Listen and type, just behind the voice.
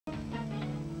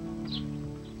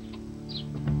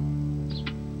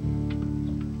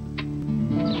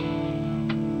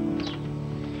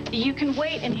You can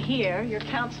wait in here. Your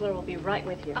counselor will be right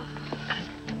with you.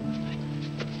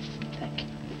 Thank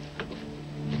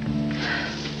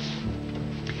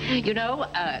you. You know,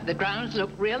 the grounds look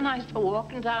real nice for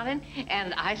walking down in,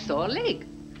 and I saw a lake.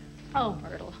 Oh,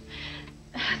 Myrtle.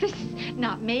 This is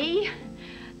not me.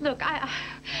 Look, I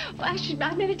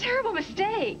made a terrible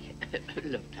mistake.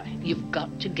 Look, you've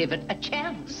got to give it a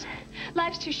chance.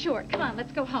 Life's too short. Come on,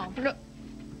 let's go home. Look.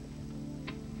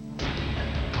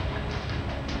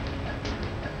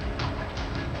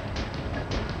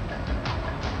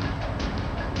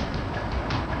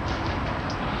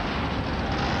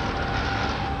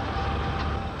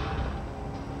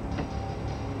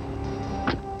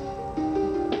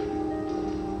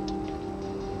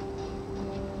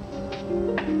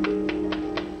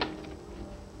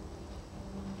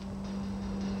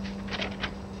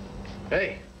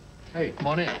 Hey, come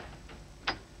on in.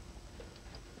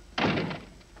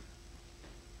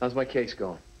 How's my case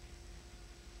going?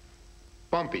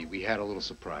 Bumpy. We had a little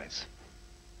surprise.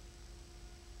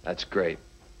 That's great.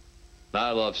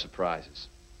 I love surprises.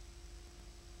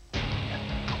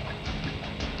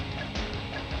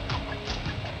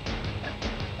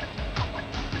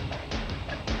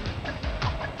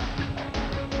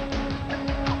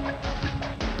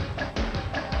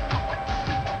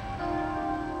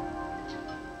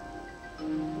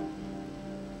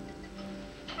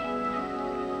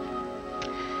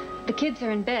 The kids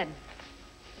are in bed.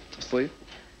 Asleep?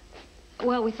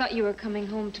 Well, we thought you were coming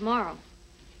home tomorrow.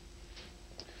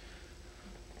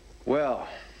 Well.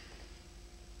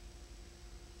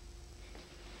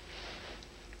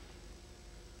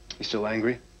 You still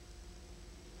angry?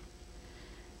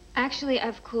 Actually,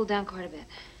 I've cooled down quite a bit.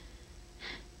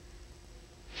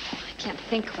 I can't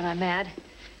think when I'm mad.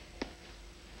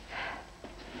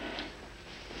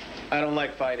 I don't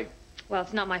like fighting. Well,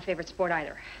 it's not my favorite sport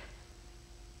either.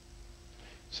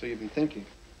 So you've been thinking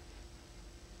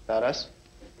about us?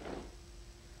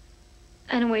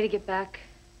 And a way to get back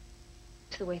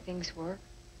to the way things were.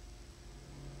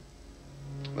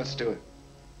 Let's do it.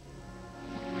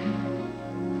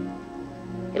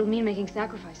 It'll mean making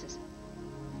sacrifices.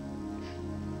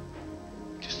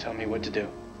 Just tell me what to do.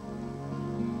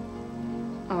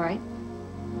 All right.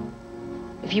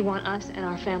 If you want us and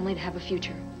our family to have a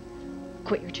future,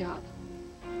 quit your job.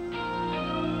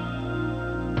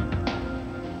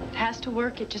 It has to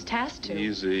work. It just has to.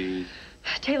 Easy.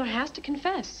 Taylor has to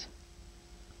confess.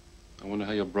 I wonder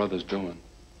how your brother's doing.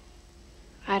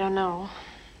 I don't know,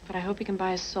 but I hope he can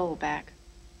buy his soul back.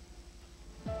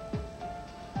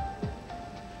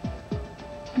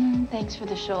 Thanks for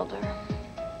the shoulder.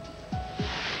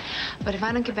 But if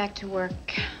I don't get back to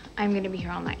work, I'm going to be here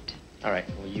all night. All right.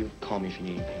 Well, you call me if you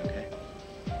need anything, okay?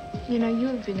 You know, you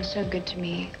have been so good to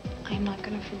me. I'm not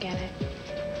going to forget it.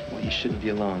 Well, you shouldn't be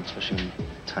alone, especially when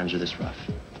times are this rough.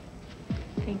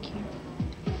 Thank you.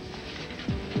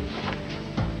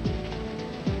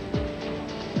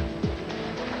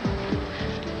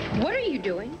 What are you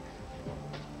doing?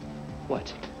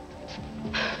 What?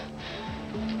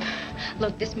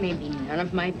 Look, this may be none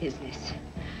of my business,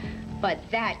 but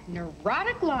that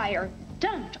neurotic liar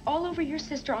dumped all over your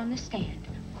sister on the stand,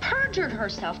 perjured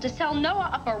herself to sell Noah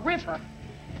up a river,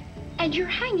 and you're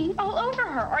hanging all over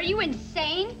her. Are you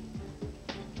insane?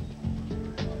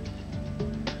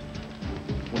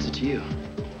 What's it to you?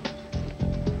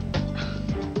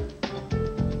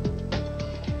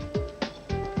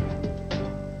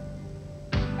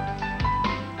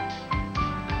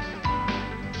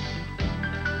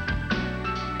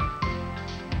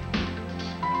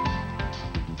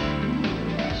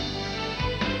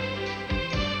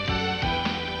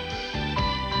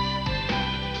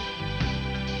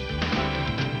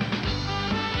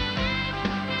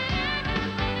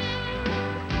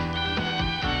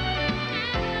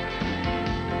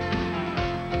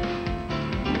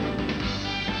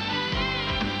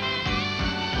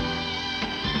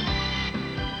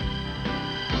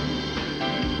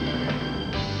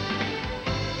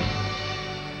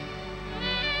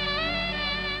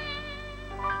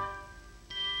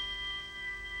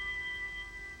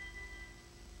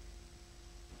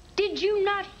 Did you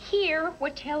not hear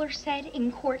what Taylor said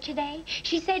in court today?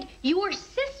 She said your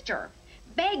sister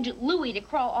begged Louis to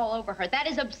crawl all over her. That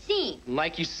is obscene.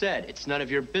 Like you said, it's none of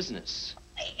your business.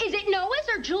 Is it Noah's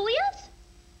or Julia's?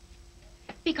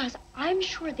 Because I'm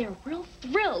sure they're real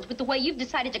thrilled with the way you've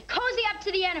decided to cozy up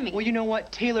to the enemy. Well, you know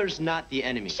what? Taylor's not the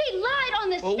enemy. She lied on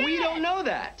the stand. Well, we don't know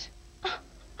that.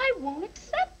 I won't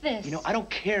accept this. You know, I don't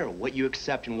care what you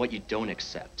accept and what you don't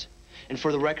accept. And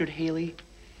for the record, Haley,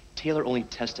 Taylor only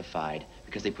testified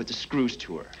because they put the screws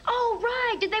to her. Oh,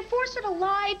 right. Did they force her to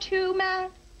lie too,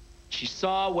 Matt? She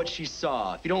saw what she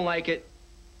saw. If you don't like it,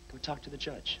 go talk to the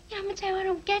judge. Yeah, Mateo, I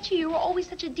don't get you. You were always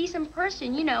such a decent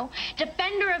person, you know.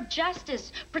 Defender of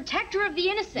justice, protector of the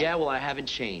innocent. Yeah, well, I haven't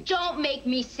changed. Don't make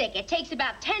me sick. It takes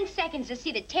about 10 seconds to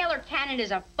see that Taylor Cannon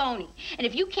is a phony. And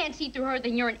if you can't see through her,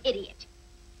 then you're an idiot.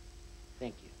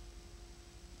 Thank you.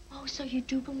 Oh, so you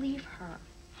do believe her.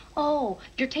 Oh,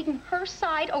 you're taking her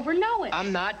side over Noah's.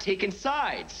 I'm not taking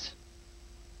sides.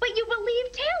 But you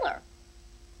believe Taylor.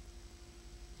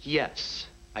 Yes,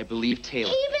 I believe Taylor.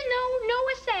 Even though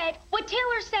Noah said what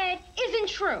Taylor said isn't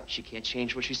true. She can't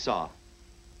change what she saw.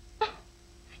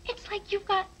 It's like you've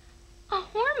got a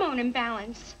hormone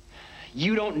imbalance.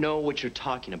 You don't know what you're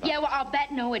talking about. Yeah, well, I'll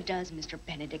bet Noah does, Mr.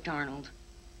 Benedict Arnold.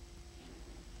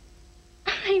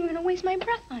 I'm not even gonna waste my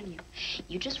breath on you.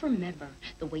 You just remember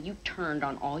the way you turned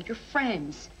on all your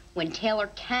friends when Taylor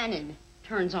Cannon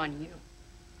turns on you.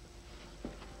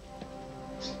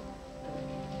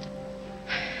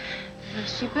 Well,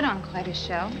 she put on quite a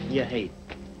show. Yeah, hey,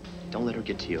 don't let her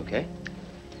get to you, okay?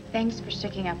 Thanks for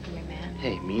sticking up for me, man.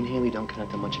 Hey, me and Haley don't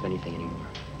connect on much of anything anymore.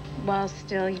 Well,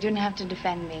 still, you didn't have to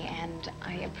defend me, and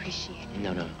I appreciate it.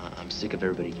 No, I'm sick of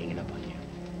everybody ganging up on you.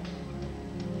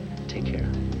 Take care.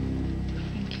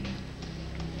 Thank you.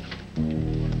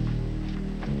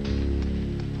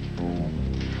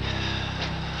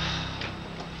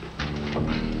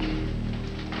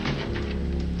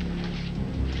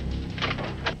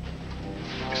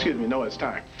 Excuse me, no, it's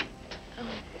time. Oh,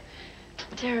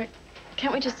 Derek,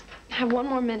 can't we just have one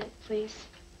more minute, please?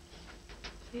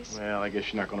 Please? Well, I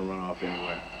guess you're not going to run off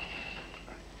anywhere.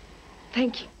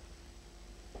 Thank you.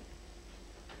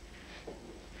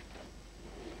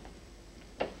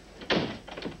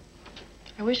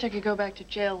 I wish I could go back to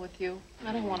jail with you.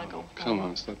 I don't want to go home. Come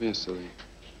on, stop being silly.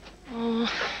 Oh,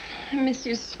 I miss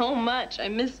you so much. I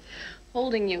miss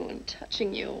holding you and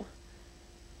touching you.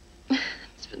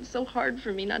 It's been so hard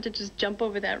for me not to just jump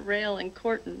over that rail in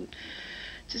court and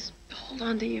just hold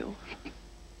on to you.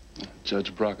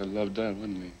 Judge Brocker loved that,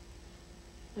 wouldn't he?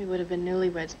 We would have been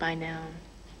newlyweds by now,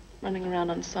 running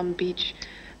around on some beach,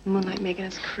 moonlight making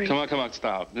us crazy. Come on,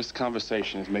 stop. This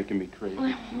conversation is making me crazy.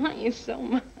 I want you so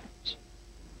much.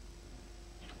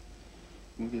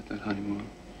 We'll get that honeymoon.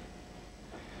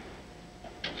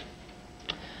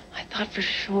 I thought for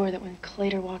sure that when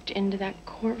Clater walked into that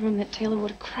courtroom that Taylor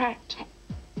would have cracked.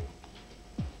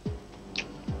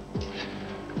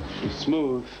 She's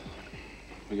smooth.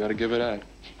 We gotta give her that.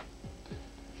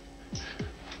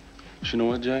 But you know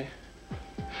what, Jay?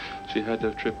 She had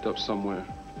to have tripped up somewhere.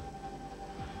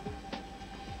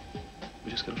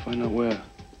 We just gotta find out where.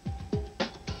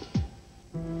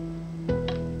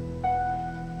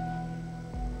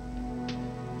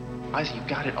 Liza, you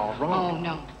got it all wrong. Oh,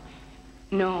 no.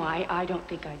 No, I don't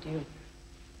think I do.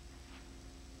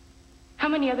 How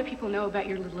many other people know about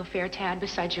your little affair, Tad,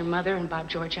 besides your mother and Bob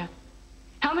Georgia?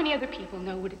 How many other people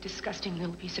know what a disgusting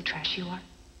little piece of trash you are?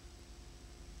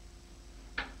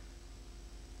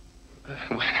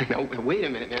 No, wait a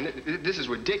minute, man. This is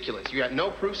ridiculous. You got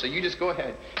no proof, so you just go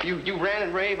ahead. You rant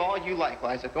and rave all you like,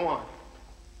 Liza. Go on.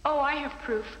 Oh, I have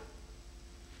proof.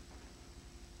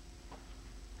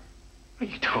 No,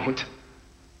 you don't.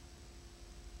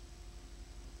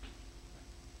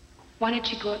 Why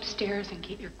don't you go upstairs and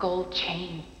get your gold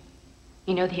chain?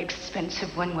 You know, the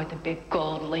expensive one with the big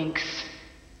gold links.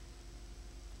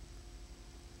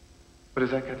 What does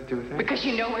that got to do with it? Because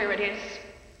you know where it is.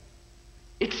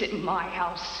 It's in my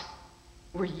house,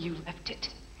 where you left it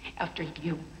after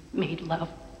you made love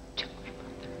to my mother.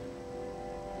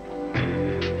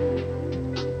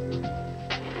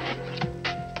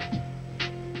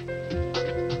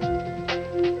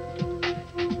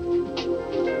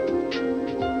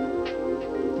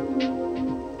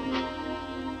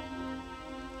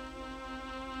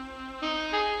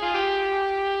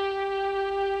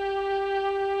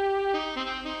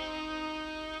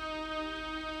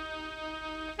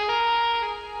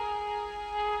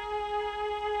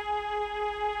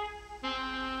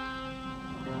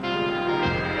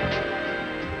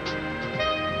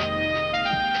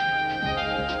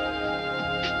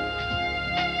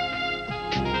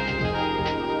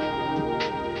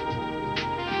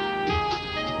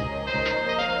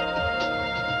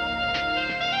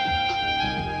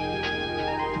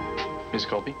 Miss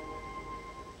Colby?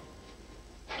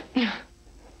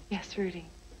 Yes, Rudy.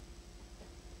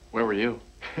 Where were you?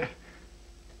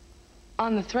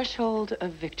 On the threshold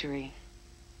of victory.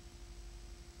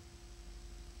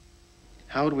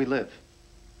 How would we live?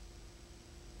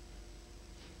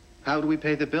 How would we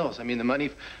pay the bills? I mean, the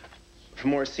money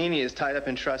Morsini is tied up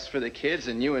in trust for the kids,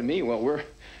 and you and me, well,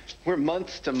 we're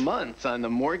months to months on the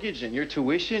mortgage and your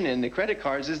tuition and the credit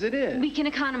cards as it is. We can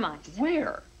economize.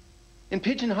 Where? In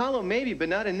Pigeon Hollow, maybe, but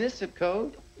not in this zip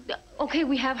code. Okay,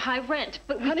 we have high rent,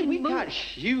 but we Honey, can we've move. got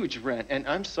huge rent, and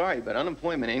I'm sorry, but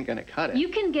unemployment ain't gonna cut it. You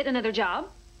can get another job.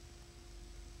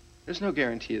 There's no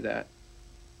guarantee of that.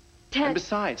 Ted, And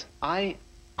besides, I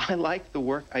like the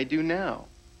work I do now.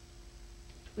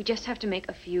 we just have to make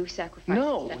a few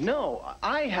sacrifices. No,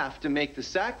 I have to make the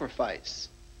sacrifice.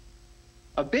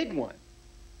 A big one.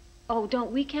 Oh,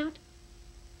 don't we count?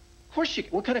 Of course you.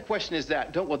 What kind of question is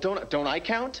that? Don't I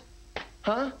count?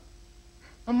 Huh?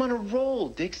 I'm on a roll,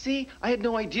 Dixie. I had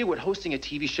no idea what hosting a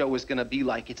TV show was gonna be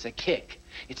like. It's a kick.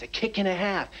 It's a kick and a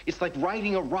half. It's like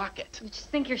riding a rocket. You just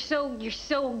think you're so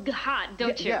hot,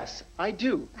 don't you? Yes, I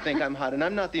do think I'm hot, and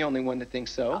I'm not the only one to think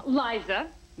so. Liza.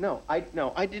 No, I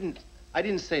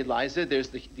didn't say Liza. There's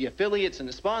the affiliates and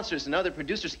the sponsors and other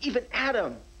producers, even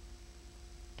Adam.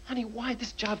 Honey, why?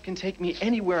 This job can take me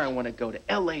anywhere I want to go, to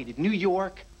LA, to New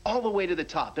York, all the way to the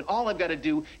top. And all I've got to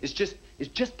do is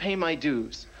just pay my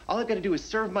dues. All I've got to do is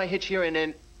serve my hitch here, and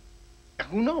then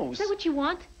who knows? Is that what you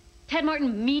want? Tad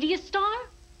Martin, media star?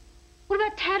 What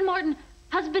about Tad Martin,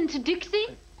 husband to Dixie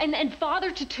and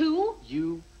father to two?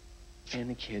 You and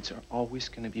the kids are always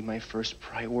going to be my first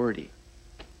priority.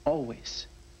 Always.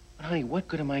 But honey, what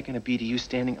good am I going to be to you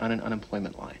standing on an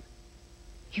unemployment line?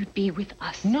 You'd be with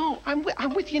us. No, I'm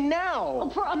with you now. Oh,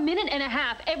 for a minute and a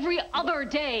half every other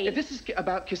day. If this is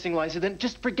about kissing Liza, then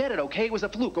just forget it, okay? It was a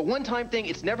fluke, a one-time thing.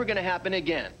 It's never going to happen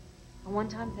again. A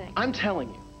one-time thing. I'm telling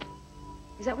you.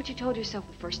 Is that what you told yourself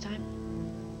the first time?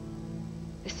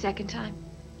 The second time?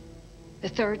 The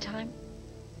third time?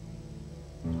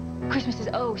 Christmas is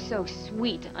oh so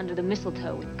sweet under the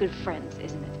mistletoe with good friends,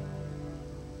 isn't it?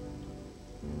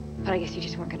 But I guess you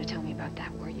just weren't going to tell me about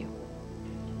that, were you?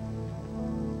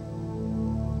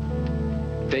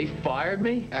 They fired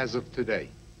me? As of today.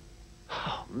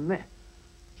 Oh, man.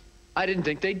 I didn't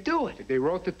think they'd do it. They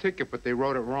wrote the ticket, but they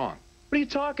wrote it wrong. What are you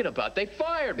talking about? They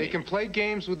fired me. They can play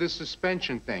games with this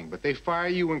suspension thing, but they fire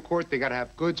you in court, they gotta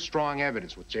have good, strong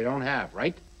evidence, which they don't have,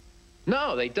 right?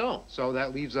 No, they don't. So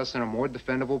that leaves us in a more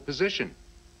defendable position.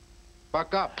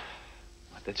 Buck up.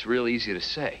 That's real easy to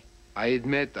say. I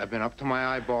admit I've been up to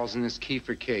my eyeballs in this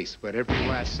Kiefer case, but every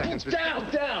last second's been...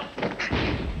 Down!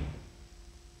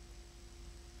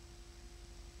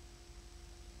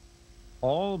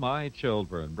 All My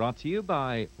Children, brought to you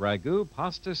by Ragu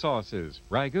Pasta Sauces.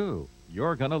 Ragu,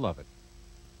 you're gonna love it.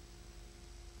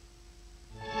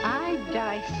 I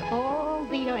dice all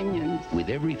the onions. With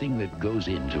everything that goes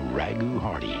into Ragu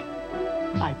Hearty.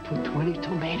 I put 20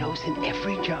 tomatoes in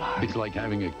every jar. It's like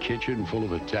having a kitchen full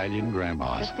of Italian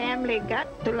grandmas. The family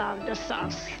got to love the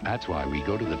sauce. That's why we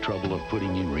go to the trouble of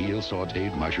putting in real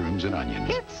sauteed mushrooms and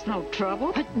onions. It's no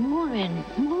trouble. Put more and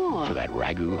more. For that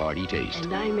Ragu Hearty taste.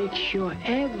 And I make sure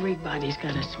everybody's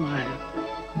got a smile.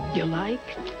 You like?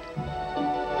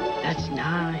 That's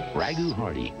nice. Ragu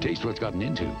Hearty. Taste what's gotten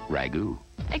into Ragu.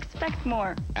 Expect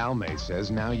more. Almay says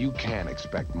now you can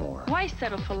expect more. Why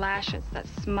settle for lashes that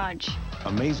smudge?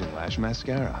 Amazing Lash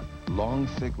Mascara. Long,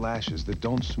 thick lashes that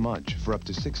don't smudge for up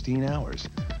to 16 hours.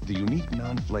 The unique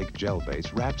non-flake gel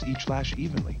base wraps each lash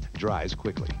evenly, dries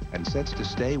quickly, and sets to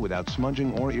stay without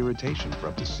smudging or irritation for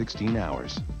up to 16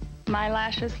 hours. My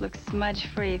lashes look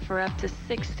smudge-free for up to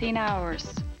 16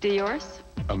 hours. Do yours?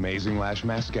 Amazing Lash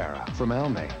Mascara from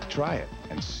Almay. Try it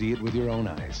and see it with your own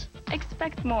eyes.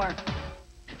 Expect more.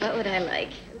 What would I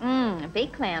like?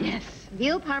 Baked clams. Yes.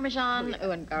 Veal parmesan. Oh,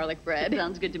 and garlic bread.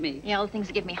 Sounds good to me. Yeah, all the things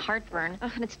that give me heartburn.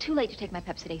 Oh, and it's too late to take my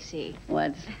Pepsid AC.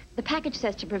 What? The package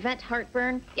says to prevent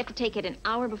heartburn, you have to take it an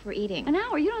hour before eating. An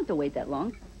hour? You don't have to wait that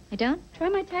long. I don't? Try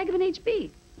my Tagamin HB.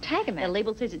 Tagamin? The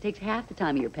label says it takes half the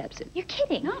time of your Pepsid. You're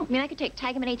kidding. No. I mean, I could take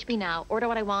Tagamin HB now, order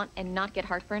what I want, and not get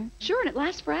heartburn? Sure, and it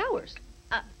lasts for hours.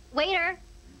 Waiter.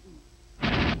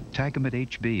 Tagamet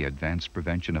HB, advanced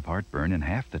prevention of heartburn in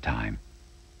half the time.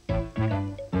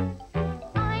 I'm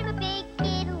a big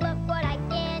kid, look what I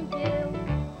can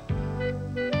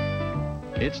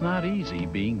do. It's not easy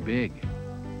being big.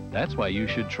 That's why you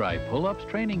should try Pull-Ups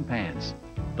Training Pants.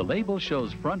 The label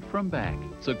shows front from back,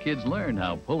 so kids learn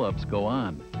how pull-ups go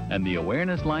on. And the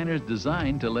awareness liner's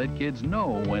designed to let kids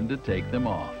know when to take them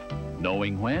off.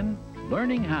 Knowing when,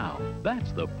 learning how.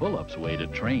 That's the Pull-Ups way to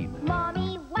train.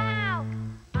 Mommy, wow,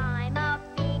 I'm a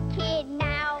big kid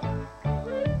now.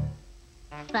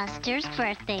 Buster's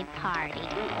birthday party.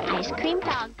 Ice cream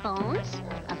dog bones,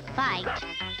 a fight,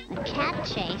 a cat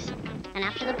chase, and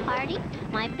after the party,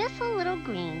 my Bissell Little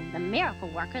Green, the miracle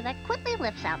worker that quickly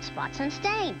lifts out spots and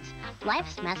stains.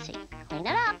 Life's messy. Clean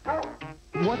it up.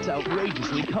 What's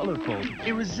outrageously colorful,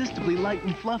 irresistibly light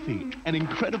and fluffy, and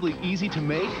incredibly easy to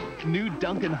make? New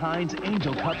Duncan Hines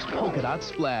Angel Cups Polka Dot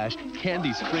Splash.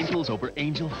 Candy sprinkles over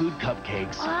angel food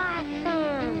cupcakes.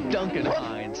 Awesome. Duncan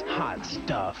Hines, hot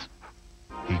stuff.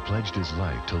 He pledged his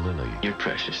life to Lily. You're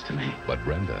precious to me. But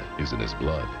Brenda is in his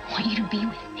blood. I want you to be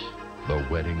with me. The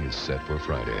wedding is set for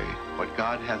Friday. What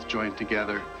God hath joined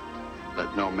together,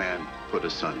 let no man put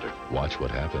asunder. Watch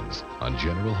what happens on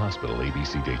General Hospital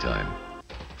ABC Daytime.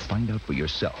 Find out for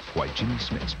yourself why Jimmy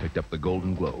Smits picked up the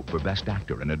Golden Globe for Best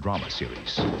Actor in a Drama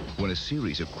Series. When a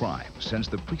series of crimes sends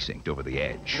the precinct over the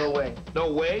edge. No way.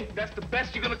 No way? That's the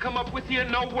best you're gonna come up with here?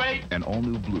 No way? An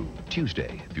all-new Blue,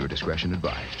 Tuesday, viewer discretion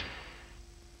advised.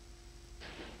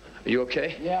 Are you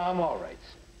okay? Yeah, I'm all right.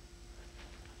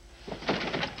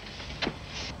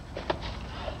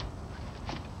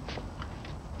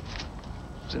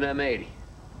 It's an M80.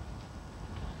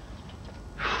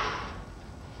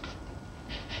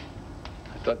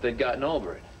 I thought they'd gotten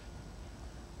over it.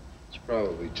 It's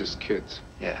probably just kids.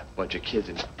 Yeah, a bunch of kids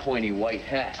in pointy white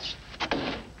hats.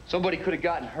 Somebody could have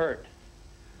gotten hurt.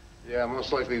 Yeah,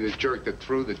 most likely the jerk that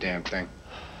threw the damn thing.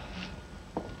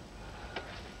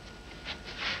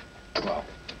 Well,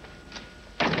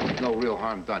 no real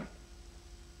harm done.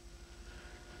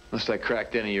 Unless I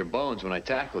cracked any of your bones when I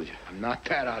tackled you. I'm not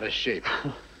that out of shape.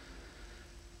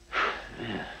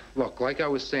 Look, like I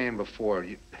was saying before,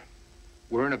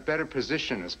 we're in a better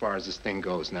position as far as this thing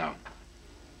goes now.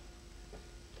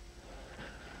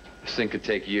 This thing could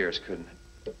take years, couldn't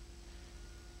it?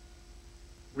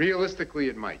 Realistically,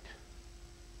 it might.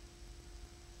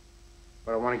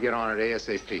 But I want to get on it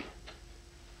ASAP.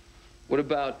 What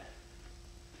about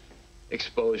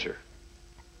exposure?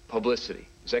 Publicity?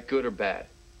 Is that good or bad?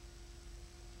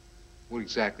 What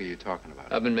exactly are you talking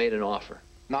about? I've been made an offer.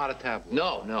 Not a tabloid.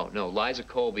 No. Liza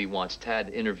Colby wants Tad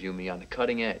to interview me on the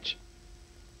cutting edge.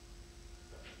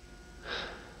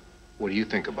 What do you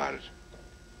think about it?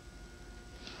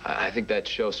 I think that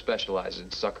show specializes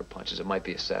in sucker punches. It might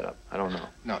be a setup. I don't know.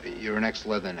 No, you're an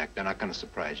ex-leatherneck. They're not going to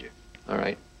surprise you. All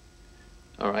right.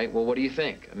 All right, well, what do you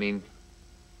think? I mean,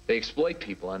 they exploit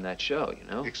people on that show, you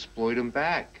know? Exploit them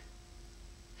back.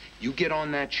 You get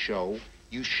on that show,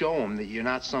 you show them that you're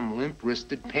not some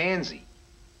limp-wristed pansy.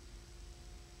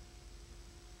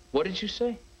 What did you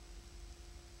say?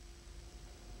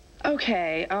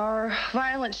 Okay, our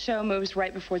violent show moves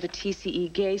right before the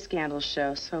TCE gay scandal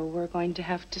show, so we're going to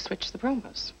have to switch the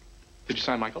promos. Did you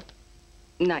sign Michael?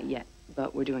 Not yet,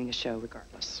 but we're doing the show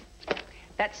regardless.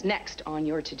 That's next on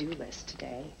your to-do list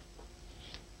today.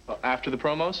 After the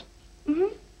promos?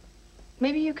 Mm-hmm.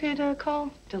 Maybe you could call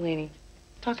Delaney.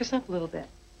 Talk us up a little bit.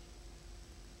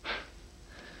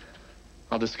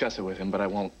 I'll discuss it with him, but I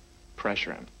won't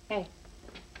pressure him. Hey,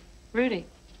 Rudy,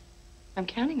 I'm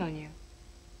counting on you.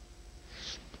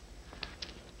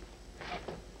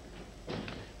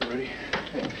 Rudy,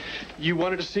 you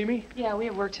wanted to see me? Yeah, we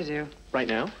have work to do. Right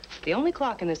now? The only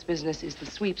clock in this business is the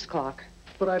sweeps clock.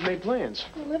 But I've made plans.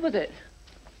 Well, live with it.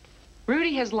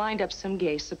 Rudy has lined up some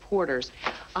gay supporters.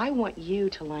 I want you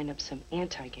to line up some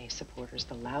anti-gay supporters.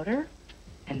 The louder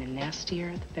and the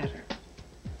nastier, the better.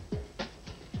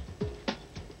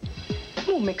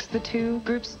 We'll mix the two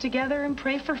groups together and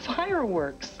pray for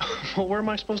fireworks. Well, where am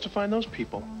I supposed to find those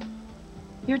people?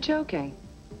 You're joking.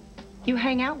 You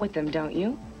hang out with them, don't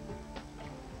you?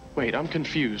 Wait, I'm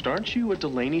confused. Aren't you a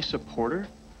Delaney supporter?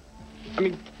 I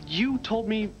mean, you told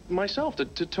me myself to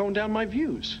tone down my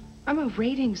views. I'm a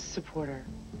ratings supporter.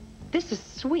 This is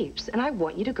sweeps, and I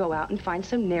want you to go out and find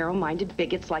some narrow-minded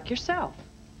bigots like yourself.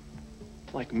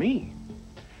 Like me?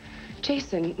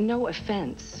 Jason, no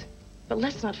offense, but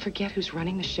let's not forget who's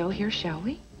running the show here, shall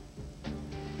we?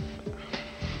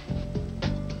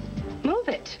 Move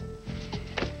it.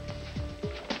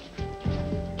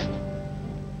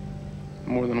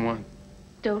 More than one.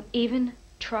 Don't even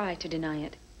try to deny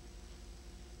it.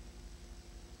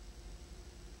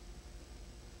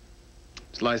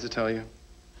 Did Liza tell you?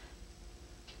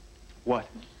 What?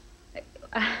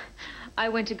 I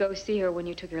went to go see her when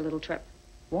you took your little trip.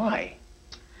 Why?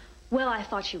 Well, I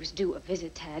thought she was due a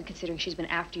visit, Tad, considering she's been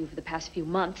after you for the past few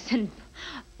months. And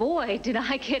boy, did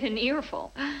I get an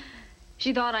earful.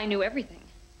 She thought I knew everything.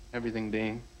 Everything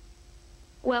being?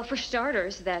 Well, for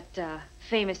starters, that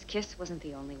famous kiss wasn't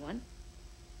the only one.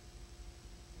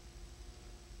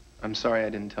 I'm sorry I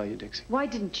didn't tell you, Dixie. Why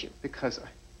didn't you? Because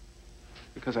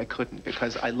I couldn't.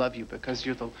 Because I love you. Because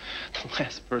you're the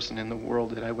last person in the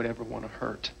world that I would ever want to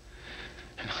hurt.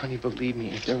 And honey, believe me,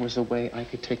 if there was a way I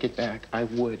could take it back, I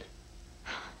would.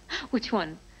 Which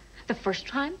one? The first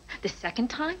time? The second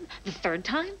time? The third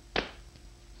time?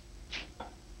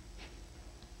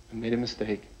 I made a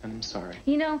mistake, and I'm sorry.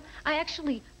 You know, I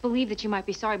actually believe that you might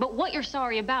be sorry, but what you're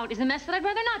sorry about is a mess that I'd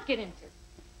rather not get into.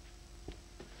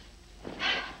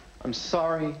 I'm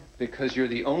sorry because you're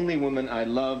the only woman I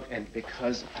love and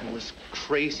because I was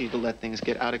crazy to let things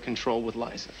get out of control with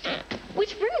Liza.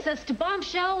 Which brings us to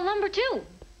bombshell number 2.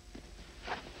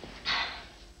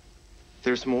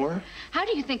 There's more? How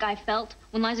do you think I felt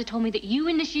when Liza told me that you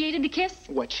initiated the kiss?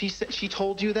 What, she said? She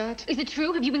told you that? Is it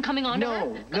true? Have you been coming on to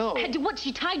her? No. What,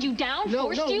 she tied you down,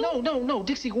 forced you? No,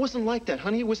 Dixie, it wasn't like that,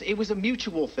 honey. It was a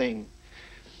mutual thing.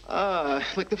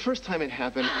 Like the first time it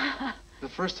happened,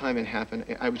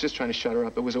 I was just trying to shut her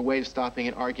up. It was a way of stopping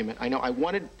an argument. I know, I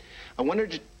wanted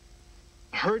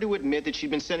her to admit that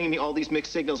she'd been sending me all these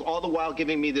mixed signals, all the while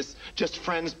giving me this just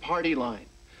friends party line.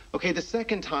 Okay, the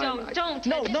second time... Don't.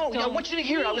 No, I want you to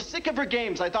hear. I was sick of her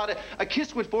games. I thought a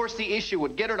kiss would force the issue,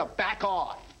 would get her to back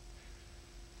off.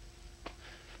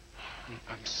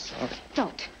 I'm sorry.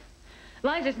 Don't.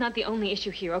 Liza's not the only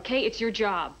issue here, okay? It's your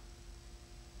job.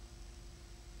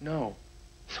 No,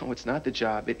 it's not the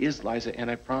job. It is Liza, and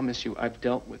I promise you, I've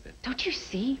dealt with it. Don't you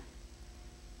see?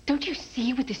 Don't you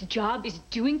see what this job is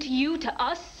doing to you, to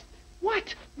us?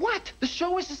 What? The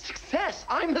show is a success.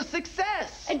 I'm a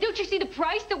success. And don't you see the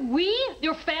price that we,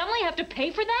 your family, have to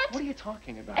pay for that? What are you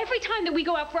talking about? Every time that we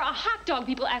go out for a hot dog,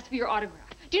 people ask for your autograph.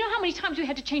 Do you know how many times we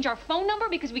had to change our phone number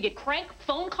because we get crank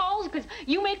phone calls because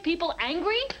you make people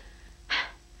angry?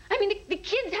 I mean, the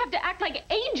kids have to act like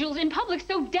angels in public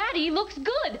so Daddy looks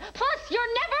good. Plus,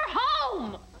 you're never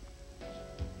home.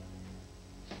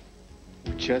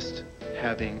 We're just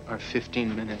having our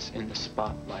 15 minutes in the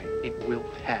spotlight. It will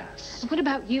pass. What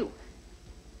about you?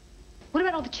 What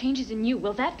about all the changes in you?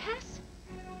 Will that pass?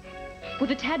 Will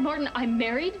the Tad Martin I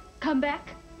married come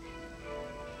back?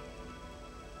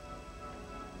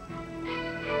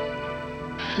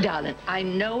 Darling, I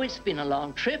know it's been a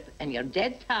long trip and you're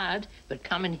dead tired, but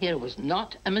coming here was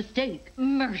not a mistake.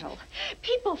 Myrtle,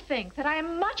 people think that I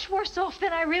am much worse off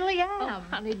than I really am. Oh,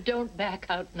 honey, don't back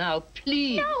out now,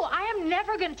 please. No, I am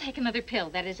never going to take another pill.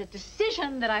 That is a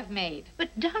decision that I've made.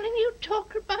 But, darling, you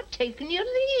talk about taking your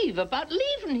leave, about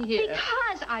leaving here.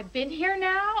 Because I've been here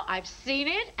now, I've seen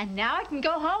it, and now I can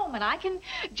go home and I can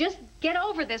just get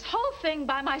over this whole thing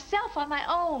by myself on my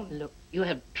own. Look, you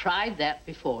have tried that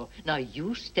before. Now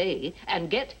you stay and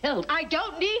get help. I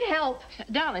don't need help.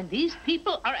 Darling, these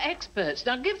people are experts.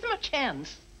 Now give them a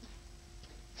chance.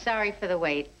 Sorry for the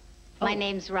wait. My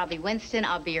name's Robbie Winston.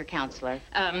 I'll be your counselor.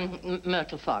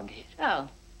 Myrtle Foggate. Oh,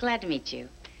 glad to meet you.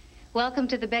 Welcome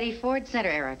to the Betty Ford Center,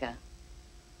 Erica.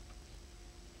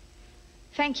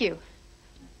 Thank you.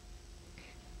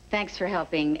 Thanks for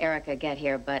helping Erica get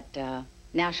here, but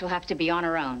now she'll have to be on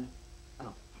her own. Oh,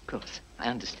 of course. I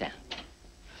understand.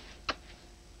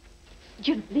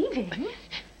 You're leaving?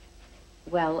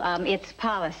 Well, it's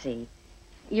policy.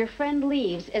 Your friend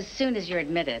leaves as soon as you're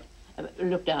admitted.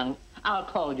 Look, darling, I'll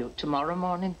call you tomorrow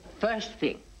morning, first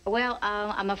thing. Well,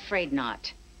 I'm afraid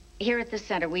not. Here at the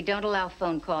center, we don't allow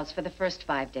phone calls for the first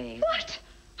 5 days. What?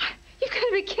 You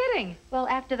gotta be kidding. Well,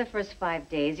 after the first 5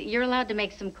 days, you're allowed to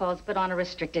make some calls, but on a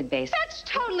restricted basis. That's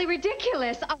totally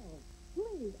ridiculous. Oh,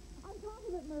 please, I'm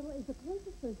talking that Myrtle is the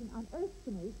closest person on earth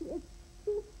to me.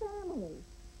 She's family.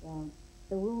 Well,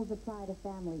 the rules apply to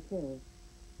family, too.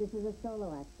 This is a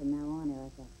solo act from now on,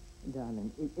 Erica.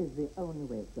 Darling, it is the only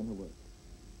way it's gonna work.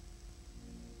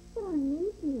 But I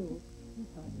need you.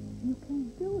 You can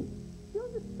do it. You're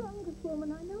the strongest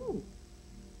woman I know.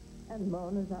 And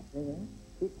Mona's up there,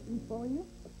 itching for you.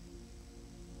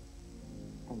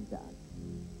 And darling,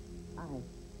 I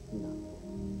love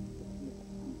you.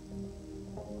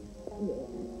 Yeah.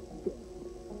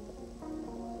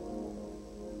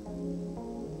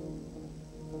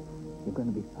 You're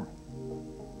gonna be fine.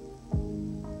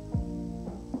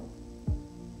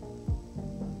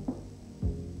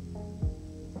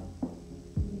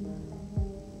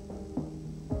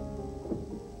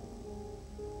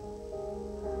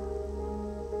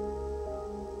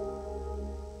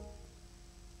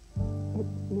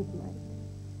 It's midnight.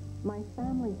 My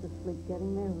family's asleep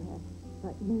getting their rest.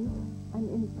 But me, I'm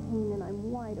in pain and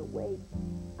I'm wide awake.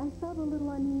 I felt a little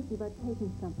uneasy about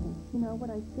taking something. You know, when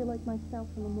I feel like myself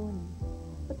in the morning.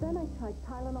 But then I tried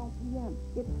Tylenol PM.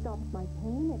 It stops my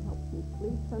pain, it helps me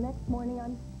sleep. So next morning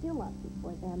I'm still up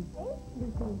before them. Hey,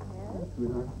 sleeping here.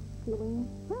 Sweetheart. Feeling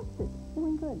rested,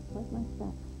 feeling good, like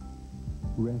myself.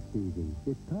 Rest easy.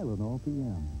 It's Tylenol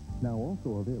PM. Now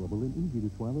also available in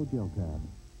easy-to-swallow gel tabs.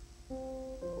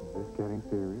 Is this getting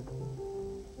serious?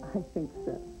 I think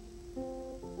so.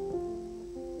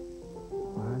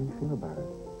 Well, how do you feel about it?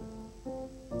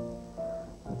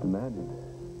 Just imagine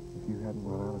if you hadn't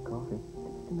run out of coffee.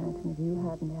 It's imagine if you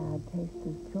hadn't had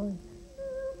Taster's Choice.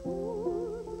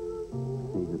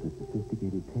 Savor the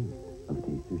sophisticated taste of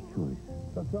Taster's Choice.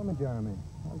 So tell me, Jeremy,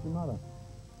 how's your mother?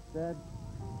 Dad,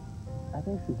 I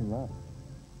think she's in love.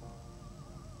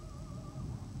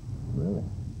 Really?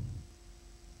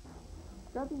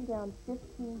 Rubbing down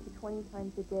 15 to 20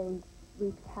 times a day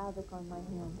wreaked havoc on my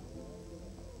hands.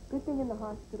 Good thing in the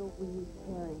hospital we use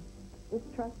Terry.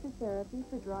 It's trusted therapy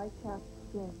for dry, chapped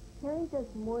skin. Terry does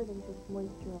more than just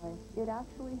moisturize. It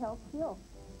actually helps heal.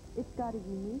 It's got a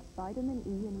unique vitamin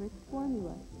E enriched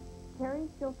formula. Terry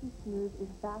Silky Smooth is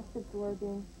fast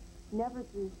absorbing, never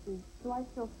greasy, so I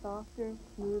feel softer,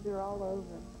 smoother all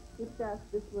over. Just ask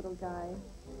this little guy.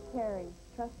 Terry,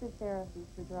 trusted therapy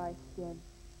for dry skin.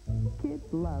 Kids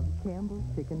love Campbell's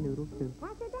chicken noodle soup.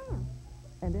 Pass it down.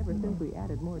 And ever since we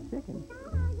added more chicken,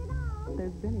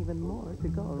 there's been even more to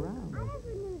go around. I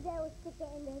never knew there was chicken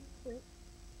in this soup.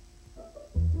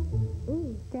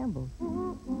 Campbell's.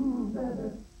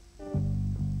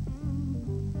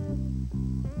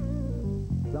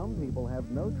 Some people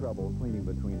have no trouble cleaning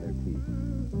between their teeth.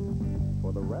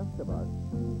 For the rest of us,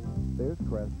 there's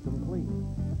Crest Complete.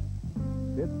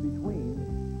 Fits between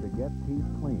to get teeth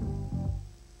clean.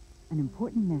 An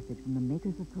important message from the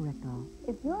makers of Correctol.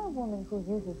 If you're a woman who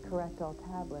uses Correctol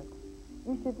tablets,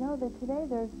 you should know that today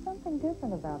there's something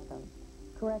different about them.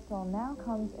 Correctol now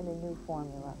comes in a new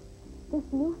formula. This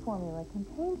new formula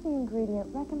contains the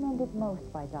ingredient recommended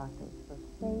most by doctors for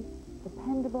safe,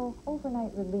 dependable,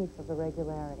 overnight relief of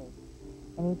irregularity.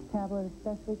 And each tablet is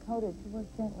specially coated to work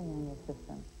gently on your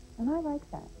system. And I like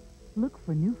that. Look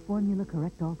for new formula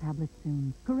Correctol tablets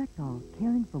soon. Correctol,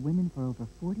 caring for women for over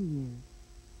 40 years.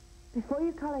 Before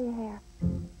you color your hair,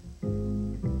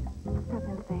 stop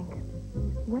and think.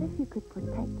 What if you could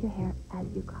protect your hair as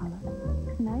you color?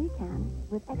 Now you can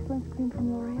with Excellence Cream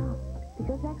from L'Oreal.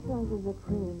 Because Excellence is a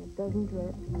cream, it doesn't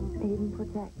drip, it even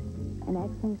protects. And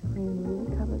Excellence Cream really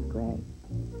covers gray.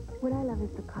 What I love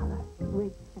is the color,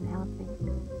 rich and healthy.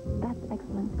 That's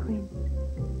Excellence Cream.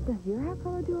 Does your hair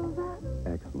color do all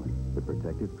that? Excellent. The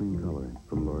protective cream colorant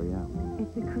from L'Oreal.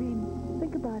 It's a cream.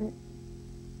 Think about it.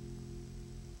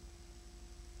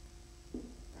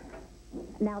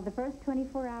 Now, the first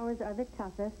 24 hours are the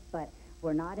toughest, but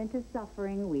we're not into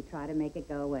suffering. We try to make it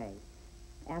go away.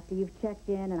 After you've checked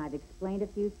in and I've explained a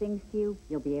few things to you,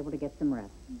 you'll be able to get some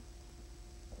rest.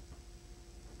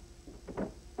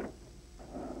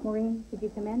 Maureen, could you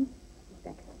come in?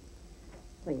 Thanks.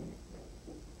 Please.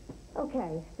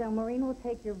 Okay, so Maureen will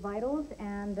take your vitals,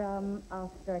 and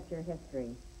I'll start your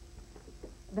history.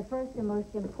 The first and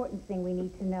most important thing we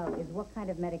need to know is what kind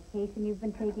of medication you've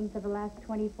been taking for the last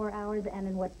 24 hours and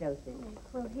in what dosage.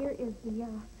 Well, here is the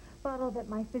bottle that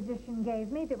my physician gave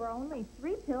me. There were only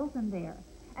 3 pills in there.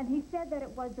 And he said that it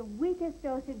was the weakest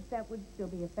dosage that would still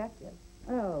be effective.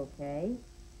 Okay.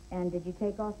 And did you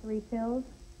take all 3 pills?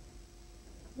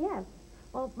 Yes.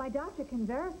 Well, my doctor can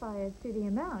verify as to the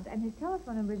amount, and his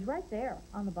telephone number is right there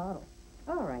on the bottle.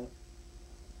 All right.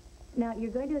 Now,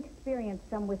 you're going to experience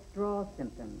some withdrawal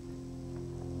symptoms.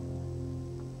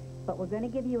 But we're going to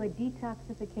give you a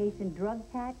detoxification drug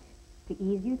patch to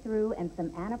ease you through and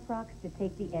some Anaprox to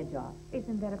take the edge off.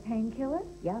 Isn't that a painkiller?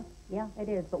 Yeah, it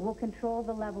is. But we'll control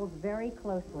the levels very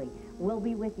closely. We'll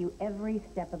be with you every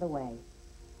step of the way.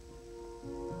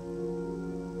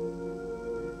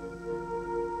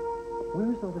 Where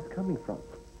is all this coming from?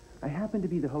 I happen to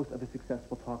be the host of a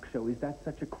successful talk show. Is that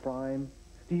such a crime?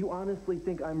 Do you honestly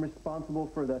think I'm responsible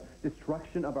for the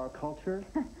destruction of our culture?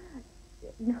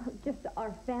 No, just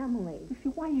our family. Lucy,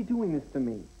 why are you doing this to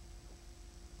me?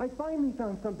 I finally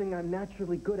found something I'm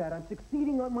naturally good at. I'm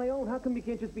succeeding on my own. How come you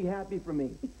can't just be happy for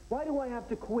me? Why do I have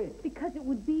to quit? Because it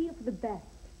would be for the best.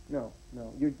 No.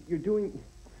 You're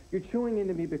chewing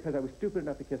into me because I was stupid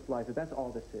enough to kiss Liza. That's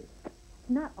all this is.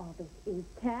 Not all this is,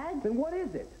 Tad. Then what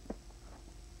is it?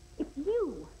 It's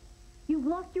you. You've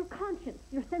lost your conscience,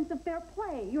 your sense of fair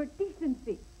play, your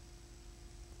decency.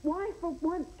 Why, for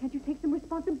once, can't you take some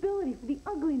responsibility for the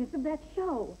ugliness of that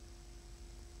show?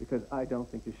 Because I don't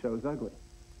think the show's ugly.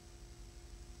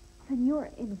 Then you're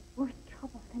in worse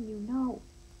trouble than you know.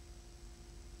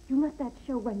 You let that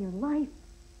show run your life.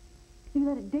 You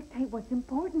let it dictate what's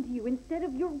important to you instead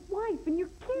of your wife and your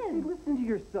kids. Hey, listen to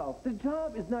yourself. The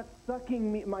job is not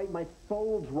sucking my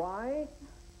soul dry.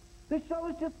 The show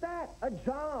is just that, a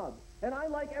job. And I,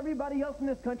 like everybody else in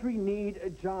this country, need a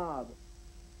job.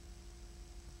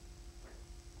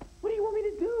 What do you want me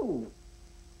to do?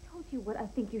 I told you what I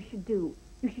think you should do.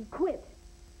 You should quit.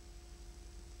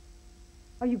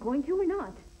 Are you going to or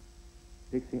not?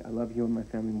 Dixie, I love you and my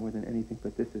family more than anything,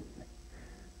 but this is...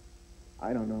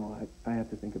 I don't know. I have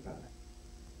to think about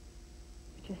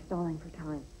it. Just stalling for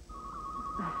time.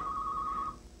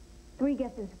 3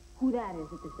 guesses who that is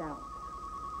at this hour.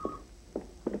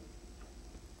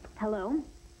 Hello?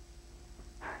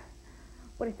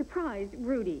 What a surprise.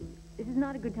 Rudy, this is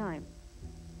not a good time.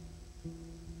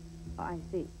 I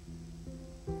see.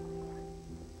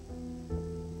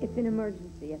 It's an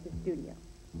emergency at the studio.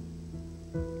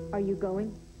 Are you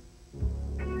going?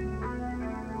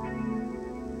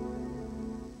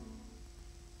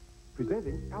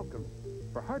 Presenting Alchemy.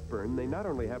 For heartburn, they not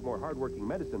only have more hard-working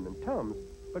medicine than Tums,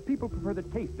 but people prefer the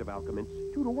taste of Alchemint's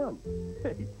 2 to 1.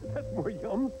 Hey, that's more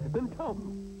yums than Tums.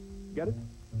 Get it?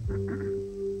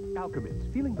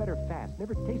 Alchemint's, feeling better fast,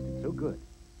 never tasted so good.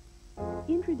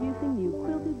 Introducing new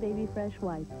Quilted Baby Fresh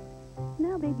Wipes.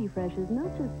 Now Baby Fresh is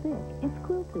not just thick, it's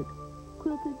quilted.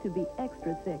 Quilted to be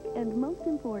extra thick and, most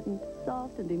important,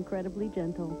 soft and incredibly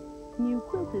gentle. New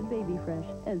Quilted Baby Fresh,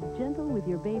 as gentle with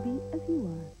your baby as you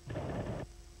are.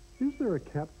 Is there a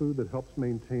cat food that helps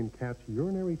maintain cats'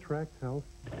 urinary tract health?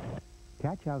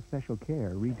 Cat Chow Special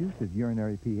Care reduces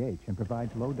urinary pH and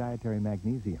provides low dietary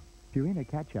magnesium. Purina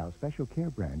Cat Chow Special Care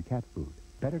brand cat food.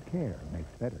 Better care makes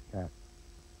better cats.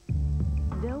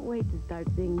 Don't wait to start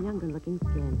seeing younger-looking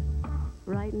skin.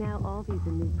 Right now, all these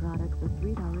new products are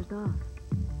 $3 off.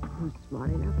 Who's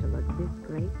smart enough to look this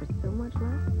great for so much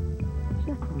less?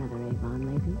 Just another Avon,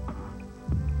 maybe.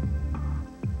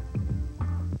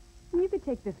 You could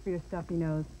take this for your stuffy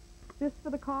nose. This for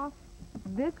the cough,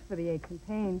 this for the aches and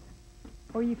pains.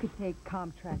 Or you could take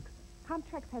Comtrex.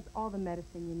 Comtrex has all the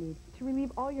medicine you need to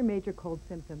relieve all your major cold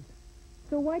symptoms.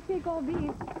 So why take all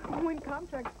these when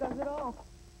Comtrex does it all?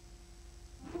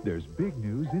 There's big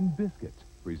news in biscuits,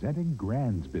 presenting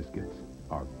Grand's Biscuits,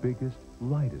 our biggest,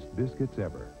 lightest biscuits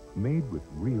ever, made with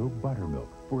real buttermilk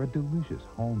for a delicious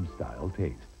home-style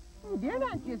taste. They're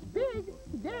not just big,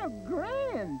 they're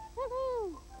grand.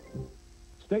 Woohoo!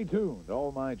 Stay tuned.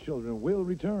 All My Children will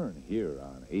return here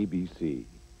on ABC.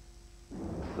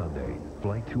 Sunday,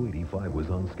 Flight 285 was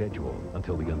on schedule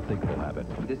until the unthinkable happened.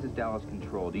 This is Dallas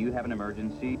Control. Do you have an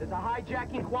emergency? Does a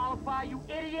hijacking qualify, you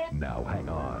idiot? Now hang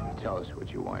on. Tell us what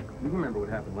you want. You remember what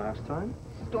happened last time?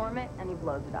 Storm it, and he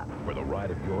blows it up. For the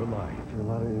ride of your life. There are a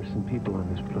lot of innocent people on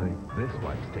this plane. This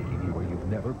flight's taking you where you've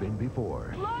never been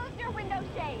before. Close your window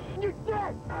shade. You're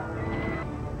dead!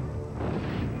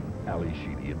 Ali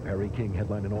Sheedy and Perry King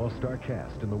headline an all-star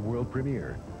cast in the world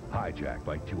premiere. Hijack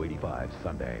Flight 285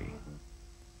 Sunday.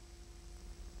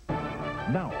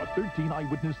 Now, a 13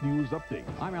 Eyewitness News update.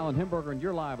 I'm Alan Himberger, and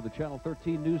you're live at the Channel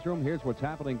 13 newsroom. Here's what's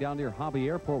happening down near Hobby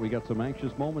Airport. We got some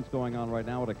anxious moments going on right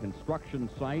now at a construction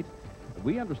site.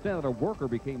 We understand that a worker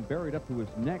became buried up to his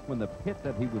neck when the pit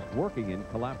that he was working in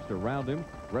collapsed around him.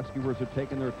 Rescuers are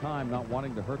taking their time, not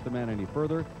wanting to hurt the man any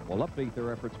further. We'll update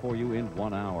their efforts for you in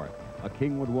 1 hour. A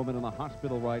Kingwood woman in the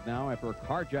hospital right now after a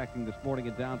carjacking this morning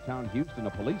in downtown Houston.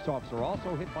 A police officer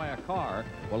also hit by a car.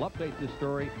 We'll update this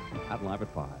story at Live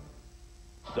at 5.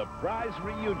 Surprise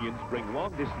reunions bring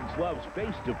long-distance loves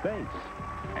face-to-face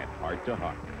and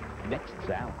heart-to-heart. Next,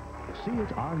 Sally. See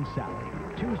it on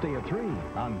Sally, Tuesday at 3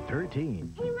 on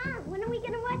 13. Hey, Mom, when are we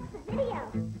going to watch the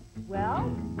video?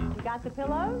 Well, you got the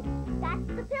pillows? Got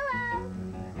the pillows.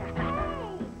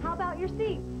 Hey! How about your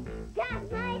seats?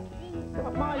 Got my seat.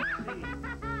 Got my seat.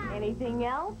 Anything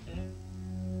else?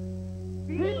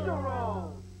 Pizza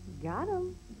rolls. Got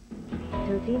 'em.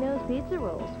 Totino's Pizza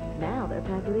Rolls. Now they're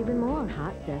packed with even more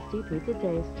hot, zesty pizza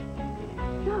taste.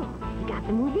 So, you got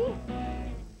the movie?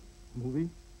 Movie?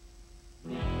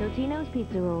 Totino's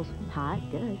Pizza Rolls. Hot,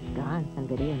 good, gone on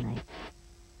video night.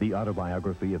 The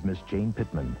autobiography of Miss Jane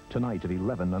Pittman, tonight at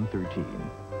 11 on 13.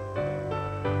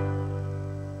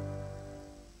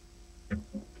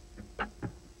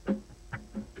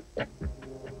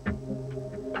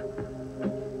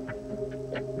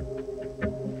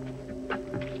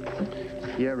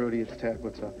 Yeah, Rudy, it's Ted.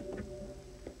 What's up?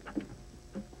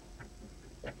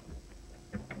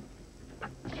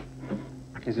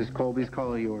 Is this Colby's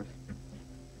call or yours?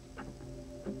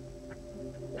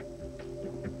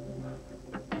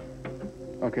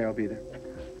 Okay, I'll be there.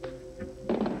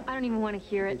 I don't even want to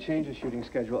hear it. Change the shooting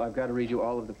schedule. I've got to read you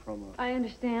all of the promos. I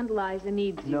understand Liza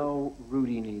needs you. No,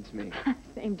 Rudy needs me.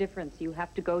 Same difference. You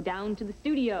have to go down to the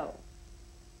studio.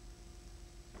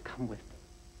 Come with me.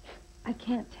 I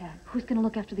can't, Ted. Who's going to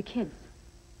look after the kids?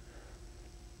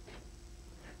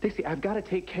 Dixie, I've got to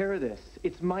take care of this.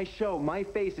 It's my show, my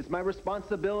face. It's my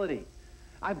responsibility.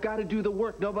 I've got to do the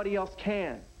work. Nobody else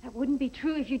can. That wouldn't be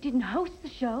true if you didn't host the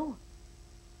show.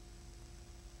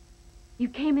 You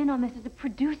came in on this as a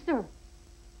producer.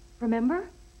 Remember?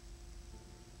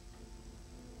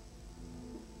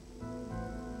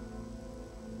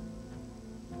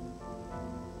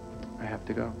 I have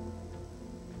to go.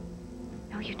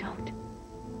 you don't.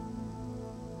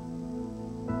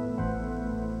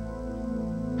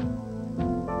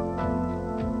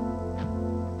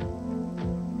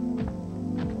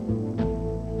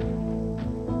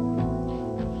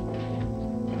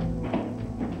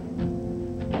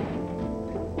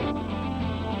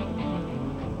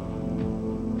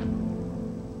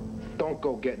 Don't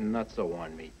go getting nutso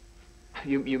on me.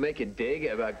 You make a dig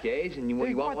about gays and you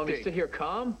want me to dig? sit here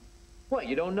calm? What,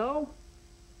 you don't know?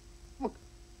 Look,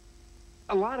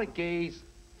 a lot of gays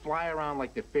fly around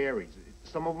like they're fairies.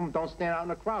 Some of them don't stand out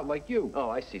in a crowd like you. Oh,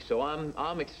 I see. So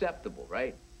I'm acceptable,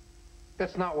 right?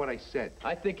 That's not what I said.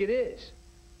 I think it is.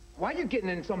 Why are you getting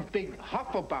in some big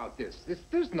huff about this?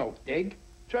 There's no dig.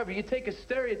 Trevor, you take a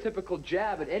stereotypical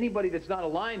jab at anybody that's not a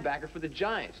linebacker for the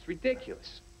Giants. It's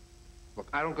ridiculous. Look,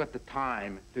 I don't got the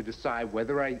time to decide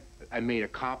whether I made a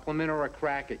compliment or a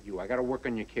crack at you. I got to work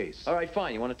on your case. All right,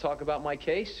 fine. You want to talk about my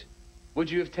case? Would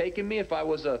you have taken me if I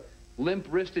was a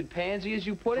limp-wristed pansy, as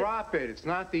you put it? Drop it. It's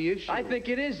not the issue. I think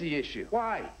it is the issue.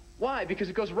 Why? Why? Because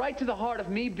it goes right to the heart of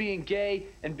me being gay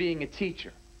and being a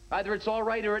teacher. Either it's all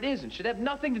right or it isn't. It should have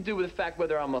nothing to do with the fact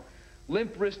whether I'm a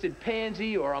limp-wristed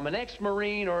pansy or I'm an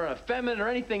ex-Marine or a feminine or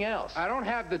anything else. I don't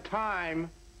have the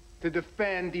time to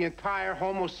defend the entire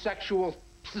homosexual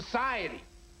society.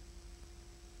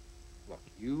 Look,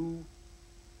 you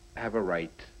have a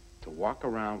right to walk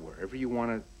around wherever you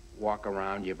want to walk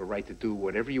around. You have a right to do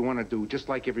whatever you want to do, just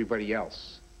like everybody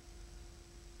else.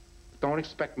 But don't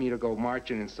expect me to go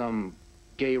marching in some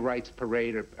gay rights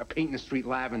parade or painting the street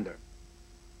lavender.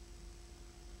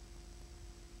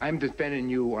 I'm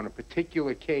defending you on a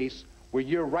particular case where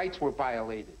your rights were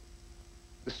violated.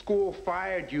 The school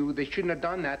fired you. They shouldn't have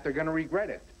done that. They're going to regret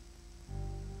it.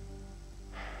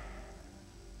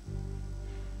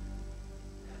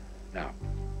 Now,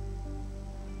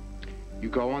 you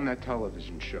go on that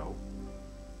television show.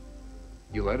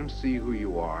 You let them see who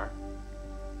you are.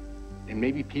 And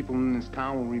maybe people in this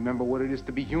town will remember what it is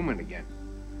to be human again.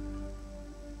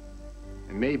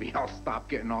 And maybe I'll stop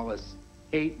getting all this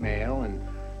hate mail and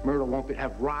Myrtle won't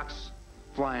have rocks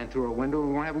flying through her window.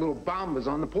 We won't have little bombers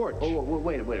on the porch. Oh,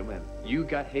 wait a minute. You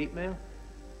got hate mail?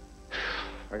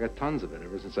 I got tons of it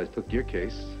ever since I took your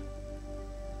case.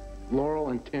 Laurel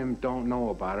and Tim don't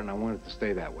know about it, and I want it to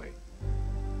stay that way.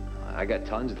 I got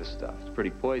tons of this stuff. It's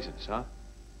pretty poisonous, huh?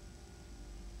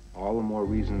 All the more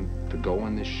reason to go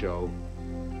on this show,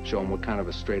 show them what kind of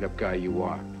a straight-up guy you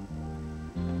are.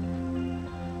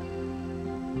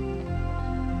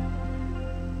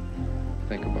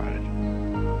 Think about it.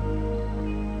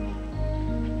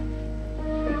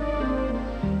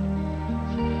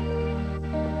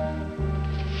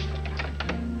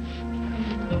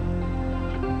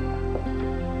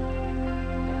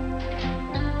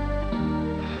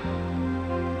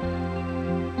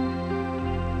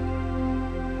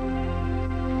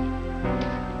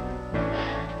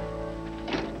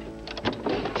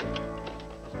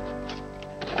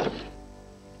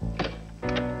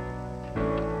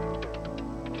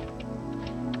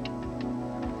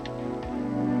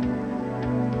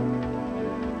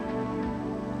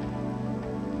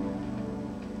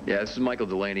 Yeah, this is Michael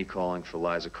Delaney calling for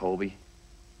Liza Colby.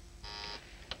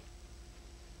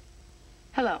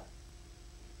 Hello.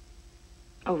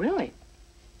 Oh, really?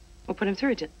 We'll put him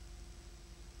through to...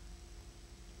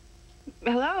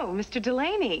 Hello, Mr.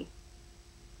 Delaney.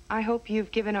 I hope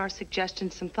you've given our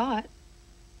suggestions some thought.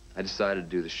 I decided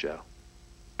to do the show.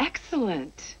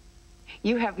 Excellent.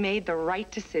 You have made the right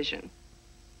decision.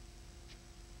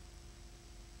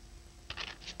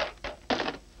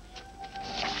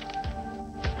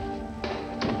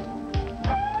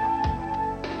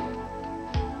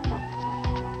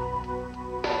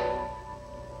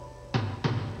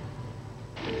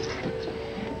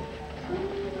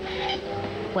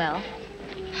 Well,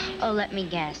 oh, let me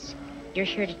guess. You're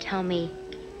here to tell me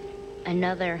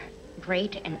another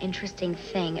great and interesting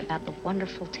thing about the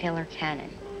wonderful Taylor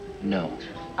Cannon. No.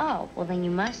 Oh, well, then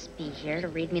you must be here to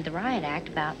read me the riot act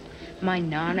about my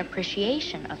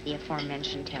non-appreciation of the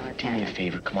aforementioned Taylor Do me Cannon. a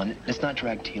favor, come on. Let's not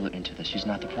drag Taylor into this. She's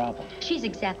not the problem. She's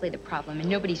exactly the problem, and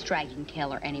nobody's dragging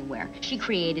Taylor anywhere. She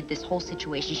created this whole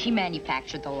situation. She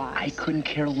manufactured the lies. I couldn't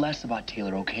care less about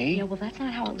Taylor, okay? Yeah, well, that's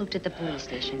not how it looked at the police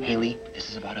station. Haley, this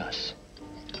is about us.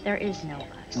 There is no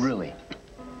us. Really?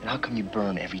 And how come you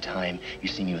burn every time you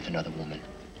see me with another woman?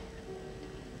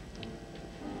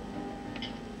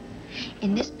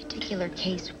 In this particular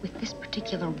case, with this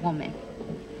particular woman,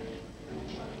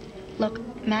 look,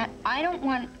 Matt, I don't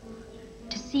want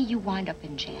to see you wind up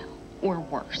in jail, or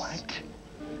worse. What?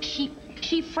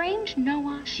 She framed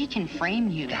Noah. She can frame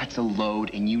you. That's a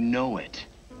load, and you know it.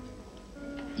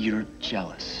 You're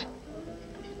jealous.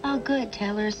 Oh, good.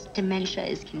 Taylor's dementia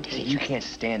is contagious. You can't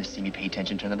stand to see me pay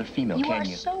attention to another female, You can are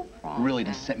you? so wrong. Really,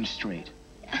 then set me straight.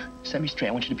 Set me straight.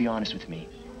 I want you to be honest with me.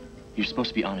 You're supposed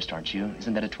to be honest, aren't you?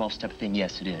 Isn't that a 12-step thing?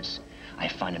 Yes, it is. I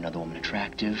find another woman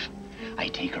attractive. I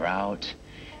take her out.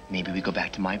 Maybe we go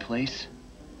back to my place.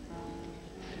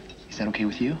 Is that okay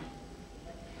with you?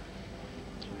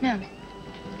 No.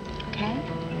 Okay?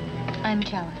 I'm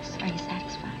jealous. Are you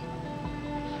satisfied?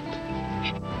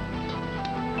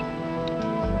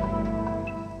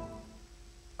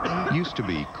 Used to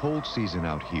be, cold season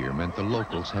out here meant the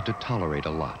locals had to tolerate a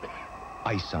lot.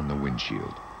 Ice on the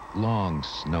windshield, long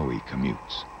snowy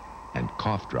commutes, and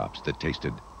cough drops that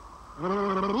tasted...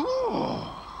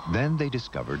 Then they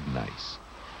discovered Nice.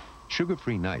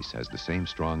 Sugar-free Nice has the same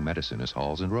strong medicine as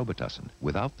Halls and Robitussin,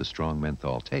 without the strong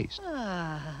menthol taste.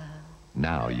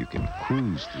 Now you can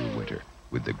cruise through winter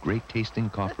with the great-tasting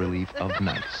cough relief of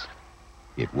Nice.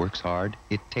 It works hard,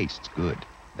 it tastes good.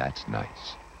 That's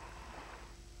Nice.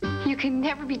 You can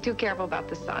never be too careful about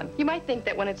the sun. You might think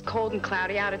that when it's cold and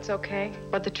cloudy out, it's okay,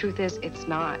 but the truth is, it's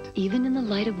not. Even in the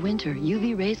light of winter,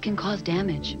 UV rays can cause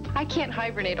damage. I can't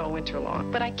hibernate all winter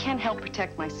long, but I can help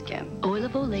protect my skin. Oil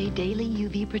of Olay Daily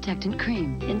UV Protectant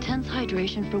Cream. Intense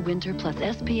hydration for winter plus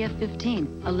SPF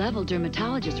 15. A level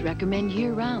dermatologists recommend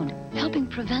year-round, helping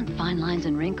prevent fine lines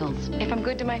and wrinkles. If I'm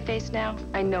good to my face now,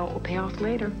 I know it will pay off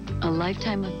later. A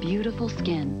lifetime of beautiful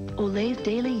skin. Olay's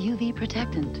Daily UV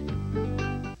Protectant.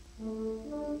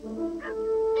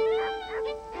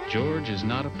 George is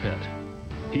not a pet.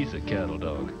 He's a cattle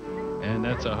dog, and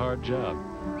that's a hard job.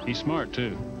 He's smart,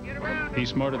 too. He's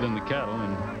smarter than the cattle,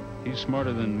 and he's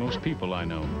smarter than most people I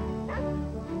know.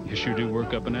 You sure do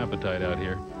work up an appetite out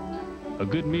here. A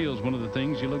good meal's one of the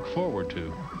things you look forward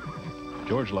to.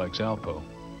 George likes Alpo.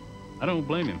 I don't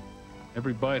blame him.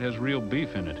 Every bite has real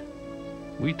beef in it.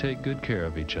 We take good care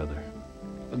of each other.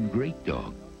 A great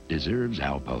dog deserves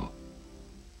Alpo.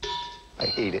 I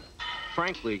hate it.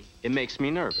 Frankly, it makes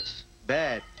me nervous.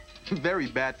 Bad. Very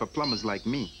bad for plumbers like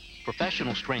me.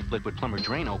 Professional strength liquid plumber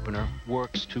drain opener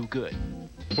works too good.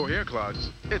 For ear clogs,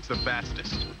 it's the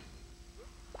fastest.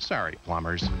 Sorry,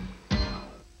 plumbers.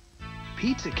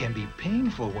 Pizza can be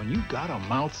painful when you've got a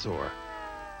mouth sore.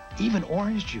 Even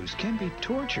orange juice can be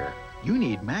torture. You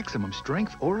need maximum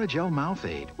strength Oragel Mouth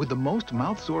Aid with the most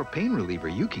mouth sore pain reliever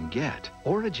you can get.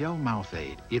 Oragel Mouth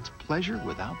Aid. It's pleasure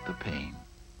without the pain.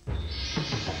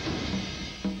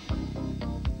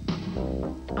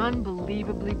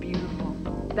 Unbelievably beautiful.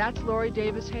 That's Laurie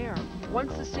Davis' hair.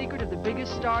 Once the secret of the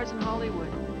biggest stars in Hollywood.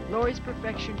 Laurie's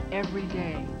perfection every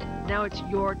day. Now it's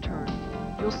your turn.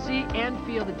 You'll see and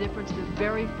feel the difference the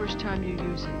very first time you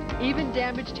use it. Even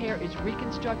damaged hair is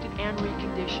reconstructed and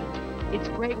reconditioned. It's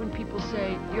great when people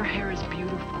say, your hair is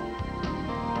beautiful.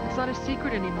 It's not a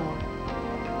secret anymore.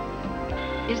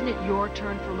 Isn't it your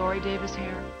turn for Laurie Davis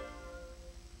hair?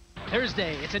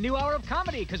 Thursday, it's a new hour of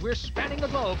comedy because we're spanning the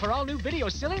globe for all new video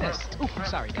silliness. Ooh,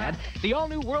 sorry, Dad. The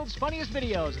all-new world's funniest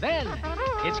videos. Then,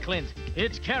 it's Clint,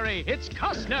 it's Carrie, it's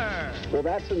Costner. Well,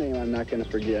 that's a name I'm not going to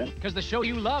forget. Because the show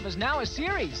you love is now a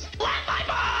series. Let my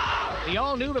ball! The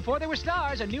all-new Before They Were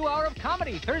Stars, a new hour of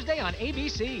comedy, Thursday on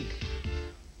ABC.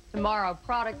 Tomorrow,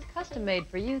 products custom-made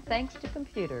for you thanks to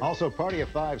computers. Also, Party of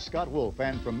Five, Scott Wolf,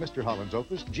 and from Mr. Holland's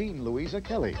Opus, Jean Louisa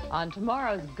Kelly. On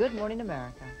tomorrow's Good Morning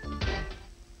America.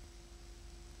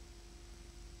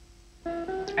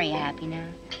 Are you happy now?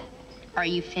 Are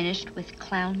you finished with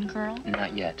Clown Girl?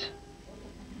 Not yet.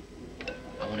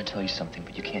 I want to tell you something,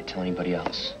 but you can't tell anybody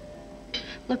else.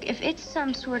 Look, if it's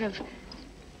some sort of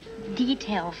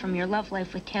detail from your love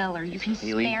life with Taylor, you can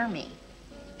Haley, spare me.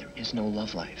 There is no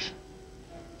love life.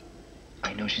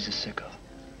 I know she's a sicko.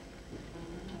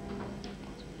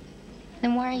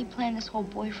 Then why are you playing this whole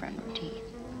boyfriend routine?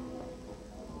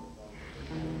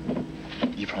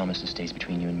 You promise it stays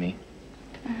between you and me?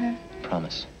 Uh-huh.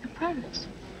 Promise. I promise.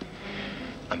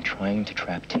 I'm trying to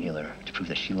trap Taylor to prove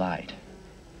that she lied.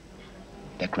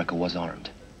 That Greco was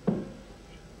armed.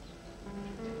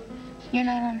 You're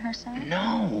not on her side?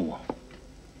 No!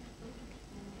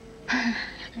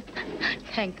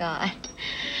 Thank God.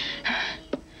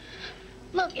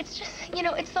 Look, it's just,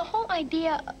 it's the whole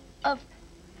idea of,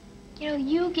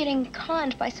 you getting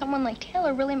conned by someone like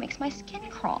Taylor really makes my skin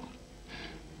crawl.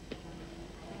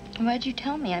 Why'd you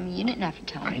tell me? I mean, you didn't have to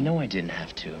tell me. I know I didn't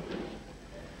have to.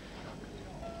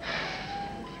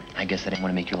 I guess I didn't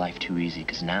want to make your life too easy,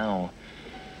 because now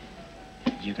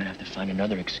you're going to have to find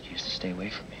another excuse to stay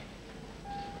away from me.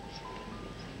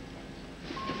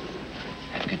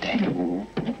 Have a good day.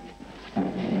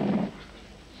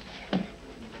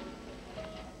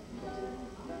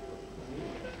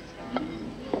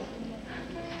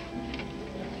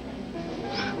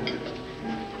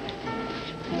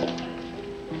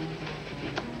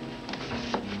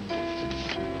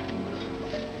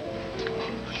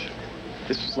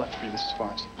 is left for you, Mrs.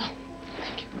 Barnes. Oh,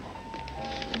 thank you.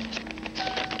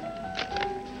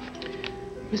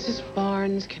 Mrs.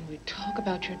 Barnes, can we talk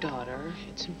about your daughter?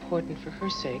 It's important for her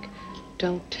sake.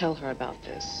 Don't tell her about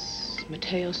this.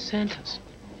 Mateo Santos.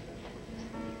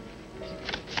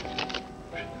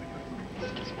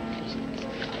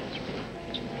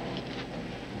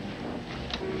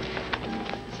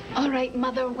 All right,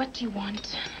 Mother, what do you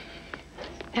want?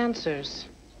 Answers.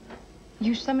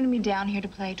 You summoned me down here to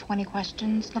play 20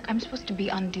 questions. Look, I'm supposed to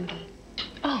be on duty.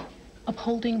 Oh,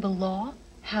 upholding the law?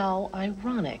 How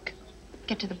ironic.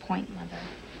 Get to the point,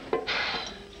 Mother.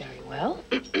 Very well.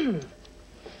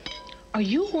 Are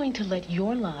you going to let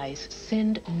your lies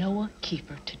send Noah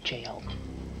Keeper to jail?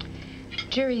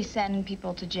 Juries send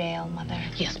people to jail, Mother.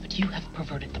 Yes, but you have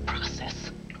perverted the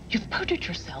process. You've perjured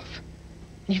yourself.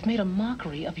 And you've made a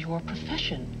mockery of your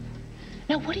profession.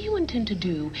 Now, what do you intend to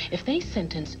do if they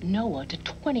sentence Noah to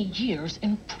 20 years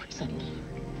in prison?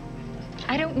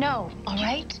 I don't know, all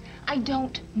right? I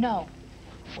don't know.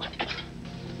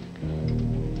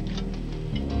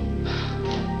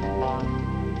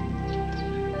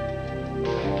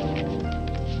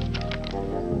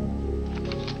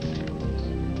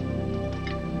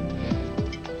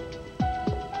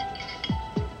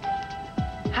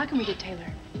 How can we get Taylor?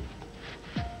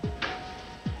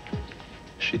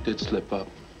 She did slip up.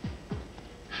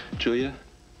 Julia,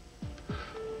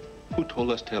 who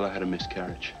told us Taylor had a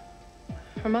miscarriage?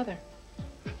 Her mother.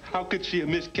 How could she have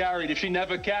miscarried if she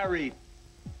never carried?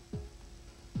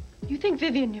 You think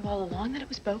Vivian knew all along that it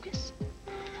was bogus?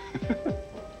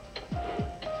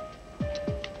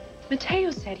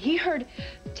 Mateo said he heard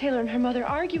Taylor and her mother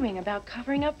arguing about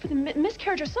covering up for the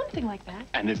miscarriage or something like that.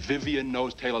 And if Vivian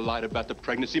knows Taylor lied about the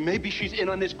pregnancy, maybe she's in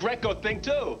on this Greco thing,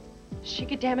 too. She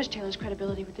could damage Taylor's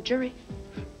credibility with the jury.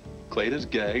 Clada's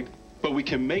gagged, but we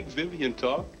can make Vivian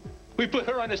talk. We put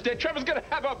her on the stand. Trevor's gonna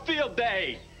have a field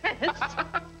day.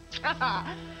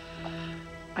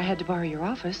 I had to borrow your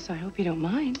office. I hope you don't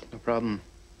mind. No problem.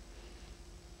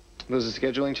 Those are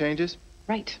scheduling changes?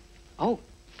 Right. Oh,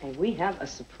 and we have a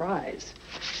surprise.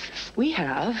 We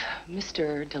have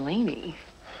Mr. Delaney.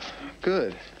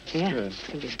 Good. Yeah, Good. it's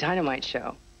gonna be a dynamite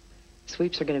show.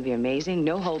 Sweeps are gonna be amazing.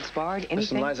 No holds barred. Anything.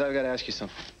 Listen, Liza, I've got to ask you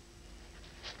something.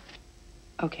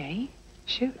 Okay,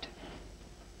 shoot.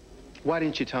 Why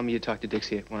didn't you tell me you talked to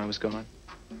Dixie when I was gone?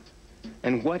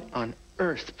 And what on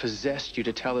earth possessed you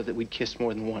to tell her that we'd kissed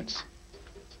more than once?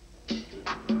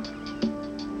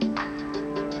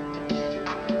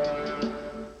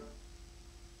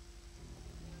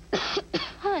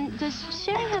 Hon, does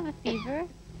Sherry have a fever?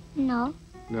 No.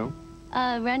 No?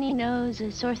 Runny nose,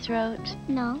 a sore throat?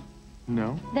 No.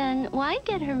 No? Then why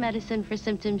get her medicine for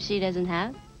symptoms she doesn't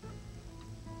have?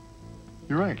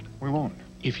 You're right. We won't.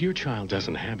 If your child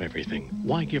doesn't have everything,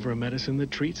 why give her a medicine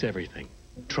that treats everything?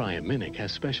 Triaminic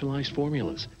has specialized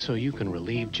formulas, so you can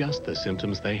relieve just the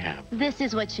symptoms they have. This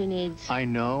is what she needs. I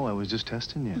know. I was just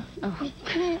testing you. Oh.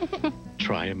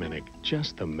 Triaminic,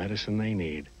 just the medicine they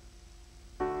need.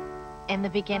 In the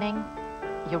beginning,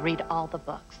 you read all the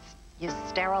books. You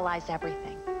sterilize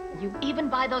everything. You even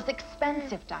buy those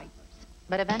expensive diapers.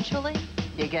 But eventually,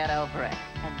 you get over it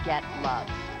and get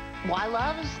Loves. Why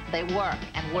Loves? They work,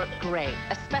 and work great,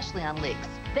 especially on leaks.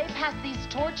 They pass these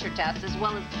torture tests as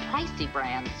well as pricey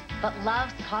brands. But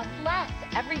Loves cost less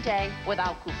every day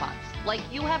without coupons. Like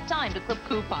you have time to clip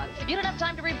coupons. You don't have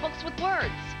time to read books with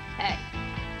words. Hey,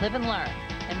 live and learn.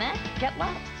 And then get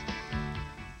Loves.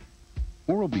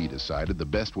 Oral-B decided the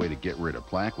best way to get rid of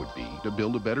plaque would be to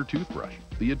build a better toothbrush,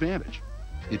 the Advantage.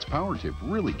 Its power tip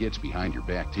really gets behind your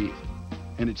back teeth,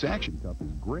 and its action cup is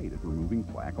great at removing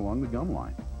plaque along the gum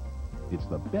line. It's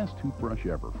the best toothbrush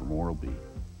ever from Oral-B.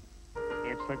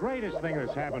 It's the greatest thing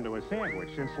that's happened to a sandwich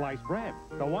since sliced bread.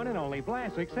 The one and only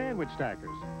Vlasic Sandwich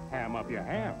Stackers. Ham up your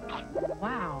ham.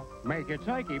 Wow. Make it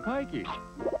pikey.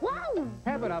 Wow!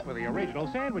 Have it up with the original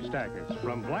Sandwich Stackers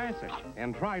from Vlasic.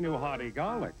 And try new hearty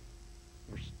garlic.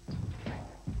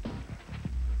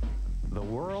 The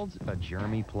world's a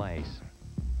germy place.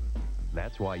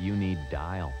 That's why you need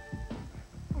Dial.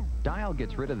 Dial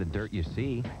gets rid of the dirt you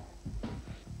see.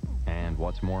 And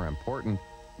what's more important,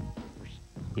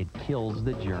 it kills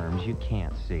the germs you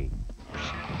can't see.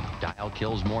 Dial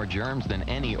kills more germs than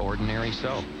any ordinary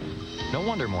soap. No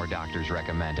wonder more doctors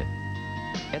recommend it.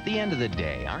 At the end of the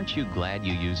day, aren't you glad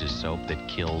you use a soap that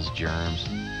kills germs?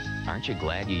 Aren't you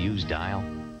glad you use Dial?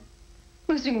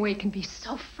 Losing weight can be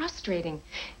so frustrating.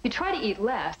 You try to eat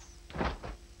less,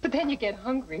 but then you get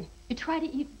hungry. You try to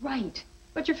eat right,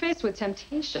 but you're faced with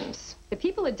temptations. The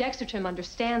people at Dextertrim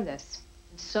understand this,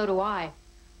 and so do I.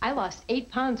 I lost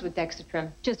 8 pounds with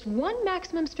Dexatrim. Just 1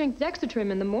 maximum strength Dexatrim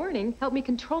in the morning helped me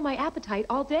control my appetite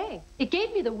all day. It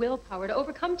gave me the willpower to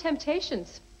overcome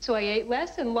temptations. So I ate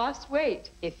less and lost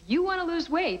weight. If you want to lose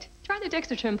weight, try the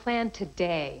Dexatrim plan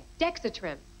today.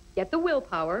 Dexatrim. Get the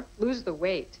willpower, lose the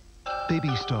weight.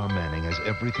 Baby Star Manning has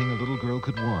everything a little girl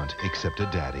could want except a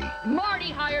daddy. Marty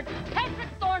hired Patrick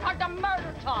Thornhart to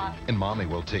murder Todd. And Mommy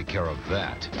will take care of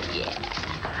that.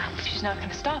 She's not going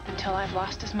to stop until I've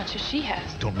lost as much as she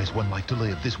has. Don't miss One Life to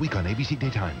Live this week on ABC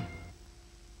Daytime.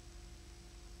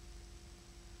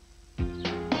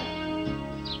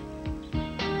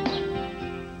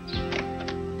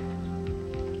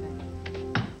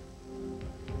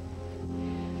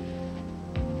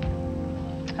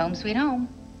 Home sweet home.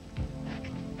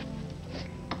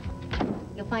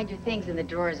 You'll find your things in the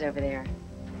drawers over there.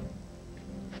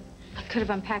 I could have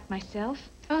unpacked myself.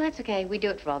 Oh, that's okay. We do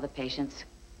it for all the patients.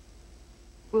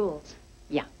 Rules.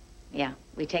 Yeah.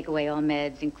 We take away all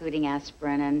meds, including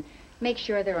aspirin, and make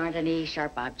sure there aren't any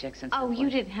sharp objects and so forth. You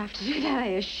didn't have to do that, I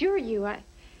assure you.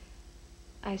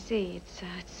 I see.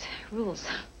 It's rules.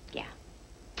 Yeah.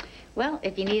 Well,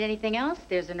 if you need anything else,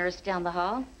 there's a nurse down the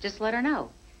hall. Just let her know.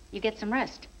 You get some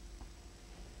rest.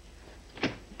 Hey,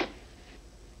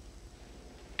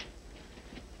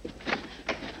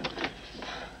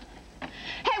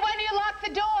 when do you lock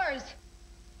the doors?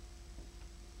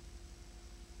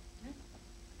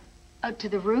 Oh, to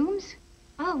the rooms?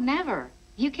 Oh, never.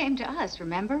 You came to us,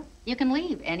 remember? You can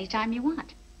leave anytime you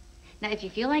want. Now, if you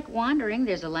feel like wandering,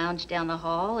 there's a lounge down the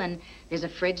hall, and there's a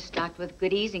fridge stocked with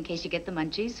goodies in case you get the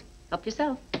munchies. Help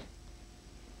yourself.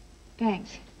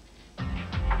 Thanks.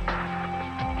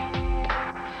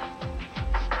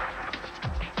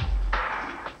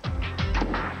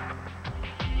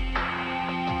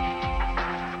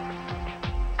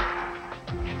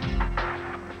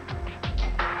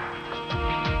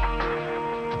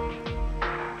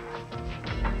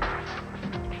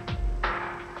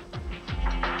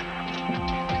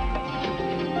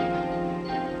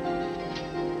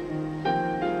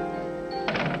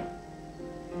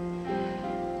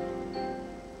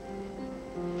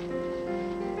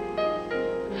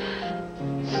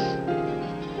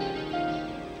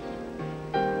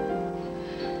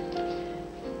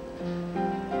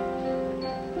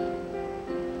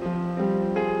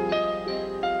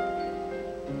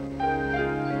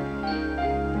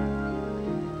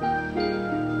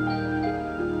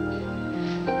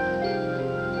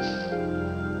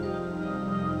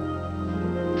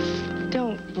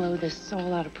 This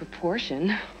all out of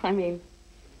proportion. I mean,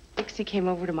 Dixie came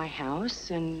over to my house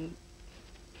and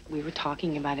we were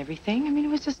talking about everything. I mean, it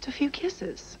was just a few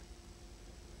kisses.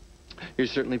 You're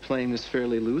certainly playing this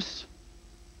fairly loose.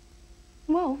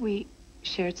 Well, we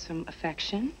shared some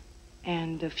affection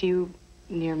and a few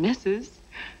near misses.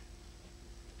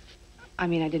 I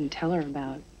mean, I didn't tell her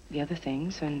about the other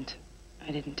things, and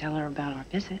I didn't tell her about our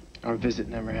visit. Our visit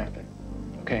never happened,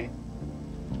 okay?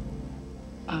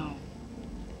 Oh.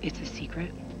 It's a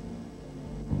secret?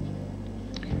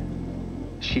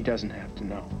 She doesn't have to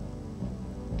know.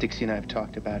 Dixie and I have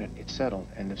talked about it. It's settled.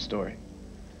 End of story.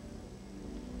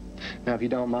 Now, if you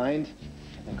don't mind,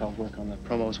 I think I'll work on the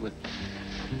promos with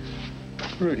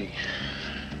Rudy.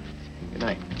 Good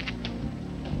night.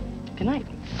 Good night.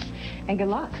 And good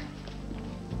luck.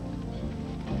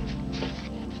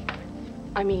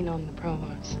 I mean, on the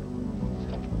promos.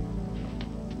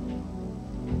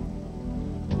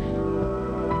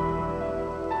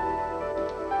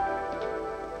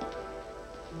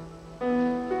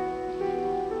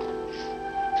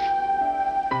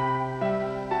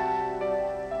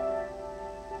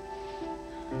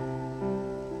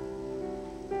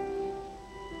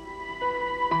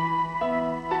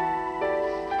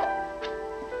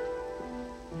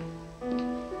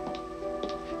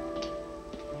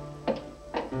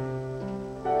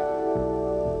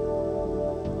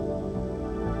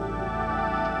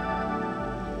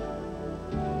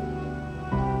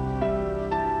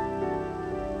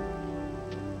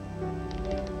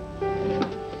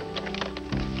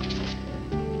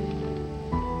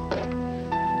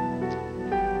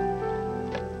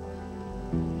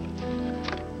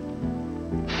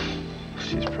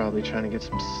 Probably trying to get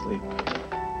some sleep.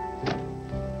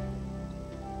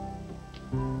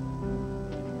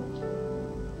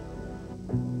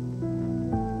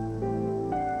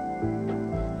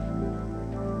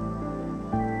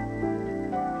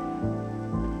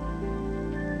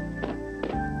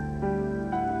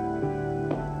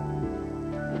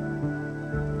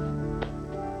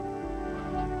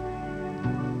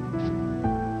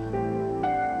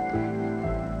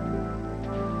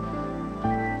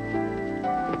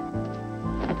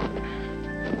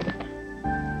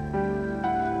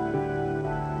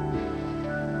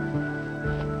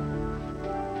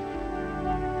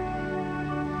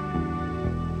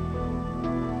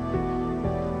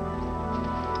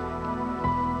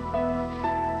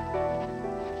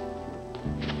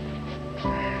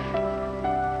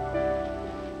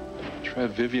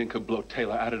 Vivian could blow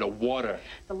Taylor out of the water.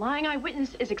 The lying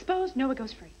eyewitness is exposed. Noah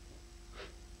goes free.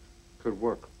 Could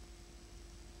work.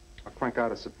 I'll crank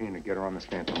out a subpoena, get her on the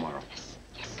stand tomorrow.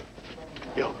 Yes.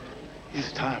 Yo,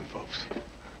 it's time, folks.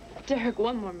 Derek,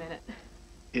 one more minute.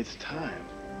 It's time.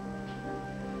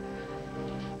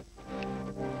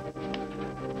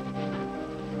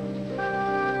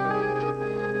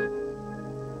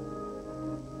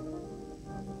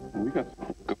 We got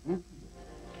to go.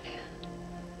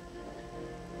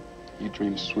 You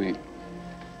dream sweet.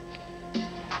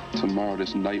 Tomorrow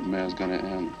this nightmare's gonna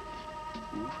end.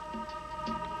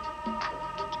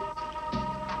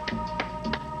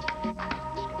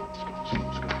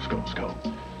 Let's go.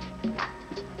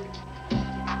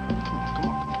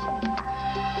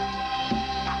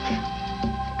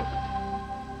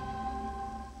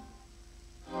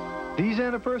 These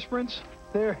antiperspirants,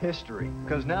 they're history,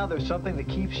 because now there's something that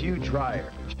keeps you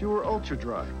drier. Sure Ultra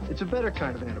Dry. It's a better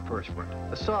kind of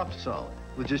antiperspirant, a soft solid.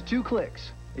 With just 2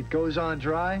 clicks, it goes on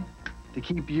dry to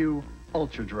keep you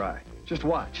ultra dry. Just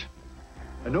watch.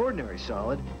 An ordinary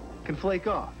solid can flake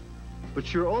off, but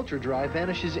Sure Ultra Dry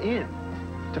vanishes in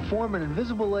to form an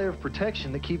invisible layer of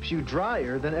protection that keeps you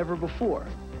drier than ever before.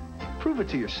 Prove it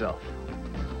to yourself.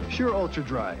 Sure Ultra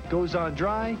Dry goes on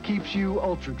dry, keeps you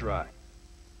ultra dry.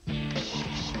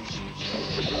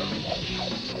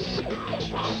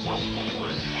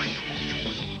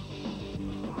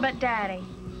 But, Daddy,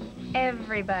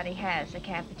 everybody has a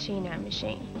cappuccino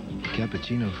machine.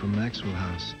 Cappuccino from Maxwell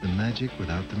House, the magic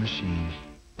without the machine.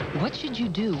 What should you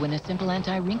do when a simple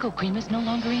anti-wrinkle cream is no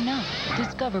longer enough?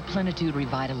 Discover Plenitude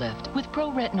Revitalift. With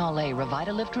Pro-Retinol A,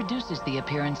 Revitalift reduces the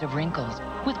appearance of wrinkles.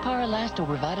 With Paralasto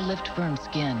Revitalift Firm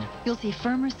Skin, you'll see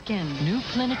firmer skin. New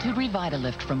Plenitude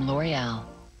Revitalift from L'Oreal.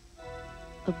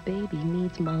 A baby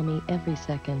needs mommy every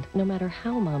second, no matter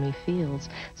how mommy feels.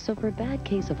 So for a bad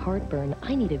case of heartburn,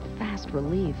 I needed fast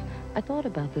relief. I thought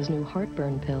about those new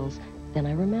heartburn pills. Then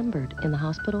I remembered, in the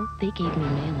hospital, they gave me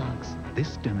Maalox.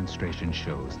 This demonstration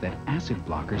shows that acid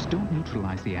blockers don't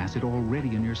neutralize the acid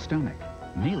already in your stomach.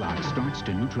 Maalox starts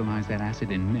to neutralize that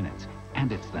acid in minutes,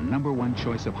 and it's the #1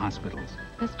 choice of hospitals.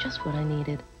 That's just what I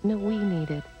needed. No, we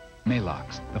needed.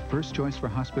 Maalox, the first choice for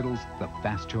hospitals, the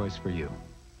fast choice for you.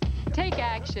 Take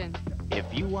action. If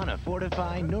you want to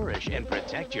fortify, nourish, and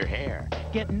protect your hair,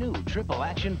 get new Triple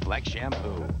Action Flex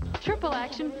Shampoo. Triple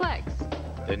Action Flex.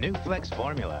 The new Flex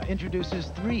formula introduces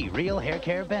 3 real hair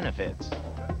care benefits.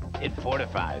 It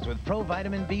fortifies with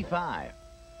provitamin B5,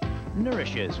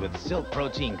 nourishes with Silk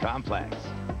Protein Complex,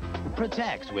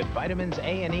 protects with vitamins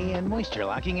A and E and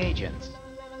moisture-locking agents.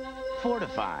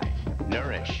 Fortify,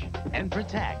 nourish, and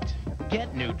protect.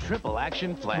 Get new Triple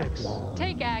Action Flex.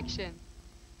 Take action.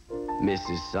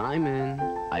 Mrs. Simon,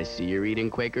 I see you're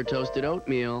eating Quaker toasted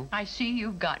oatmeal. I see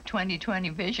you've got 20/20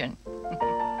 vision.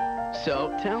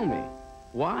 So tell me,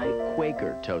 why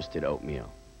Quaker toasted oatmeal?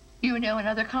 You know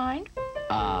another kind?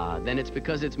 Then it's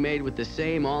because it's made with the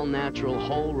same all-natural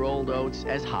whole rolled oats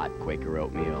as hot Quaker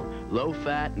oatmeal.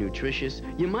 Low-fat, nutritious.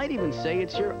 You might even say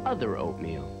it's your other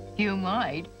oatmeal. You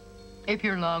might, if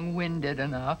you're long-winded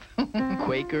enough.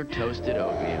 Quaker toasted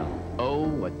oatmeal. Oh,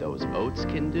 what those oats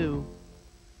can do.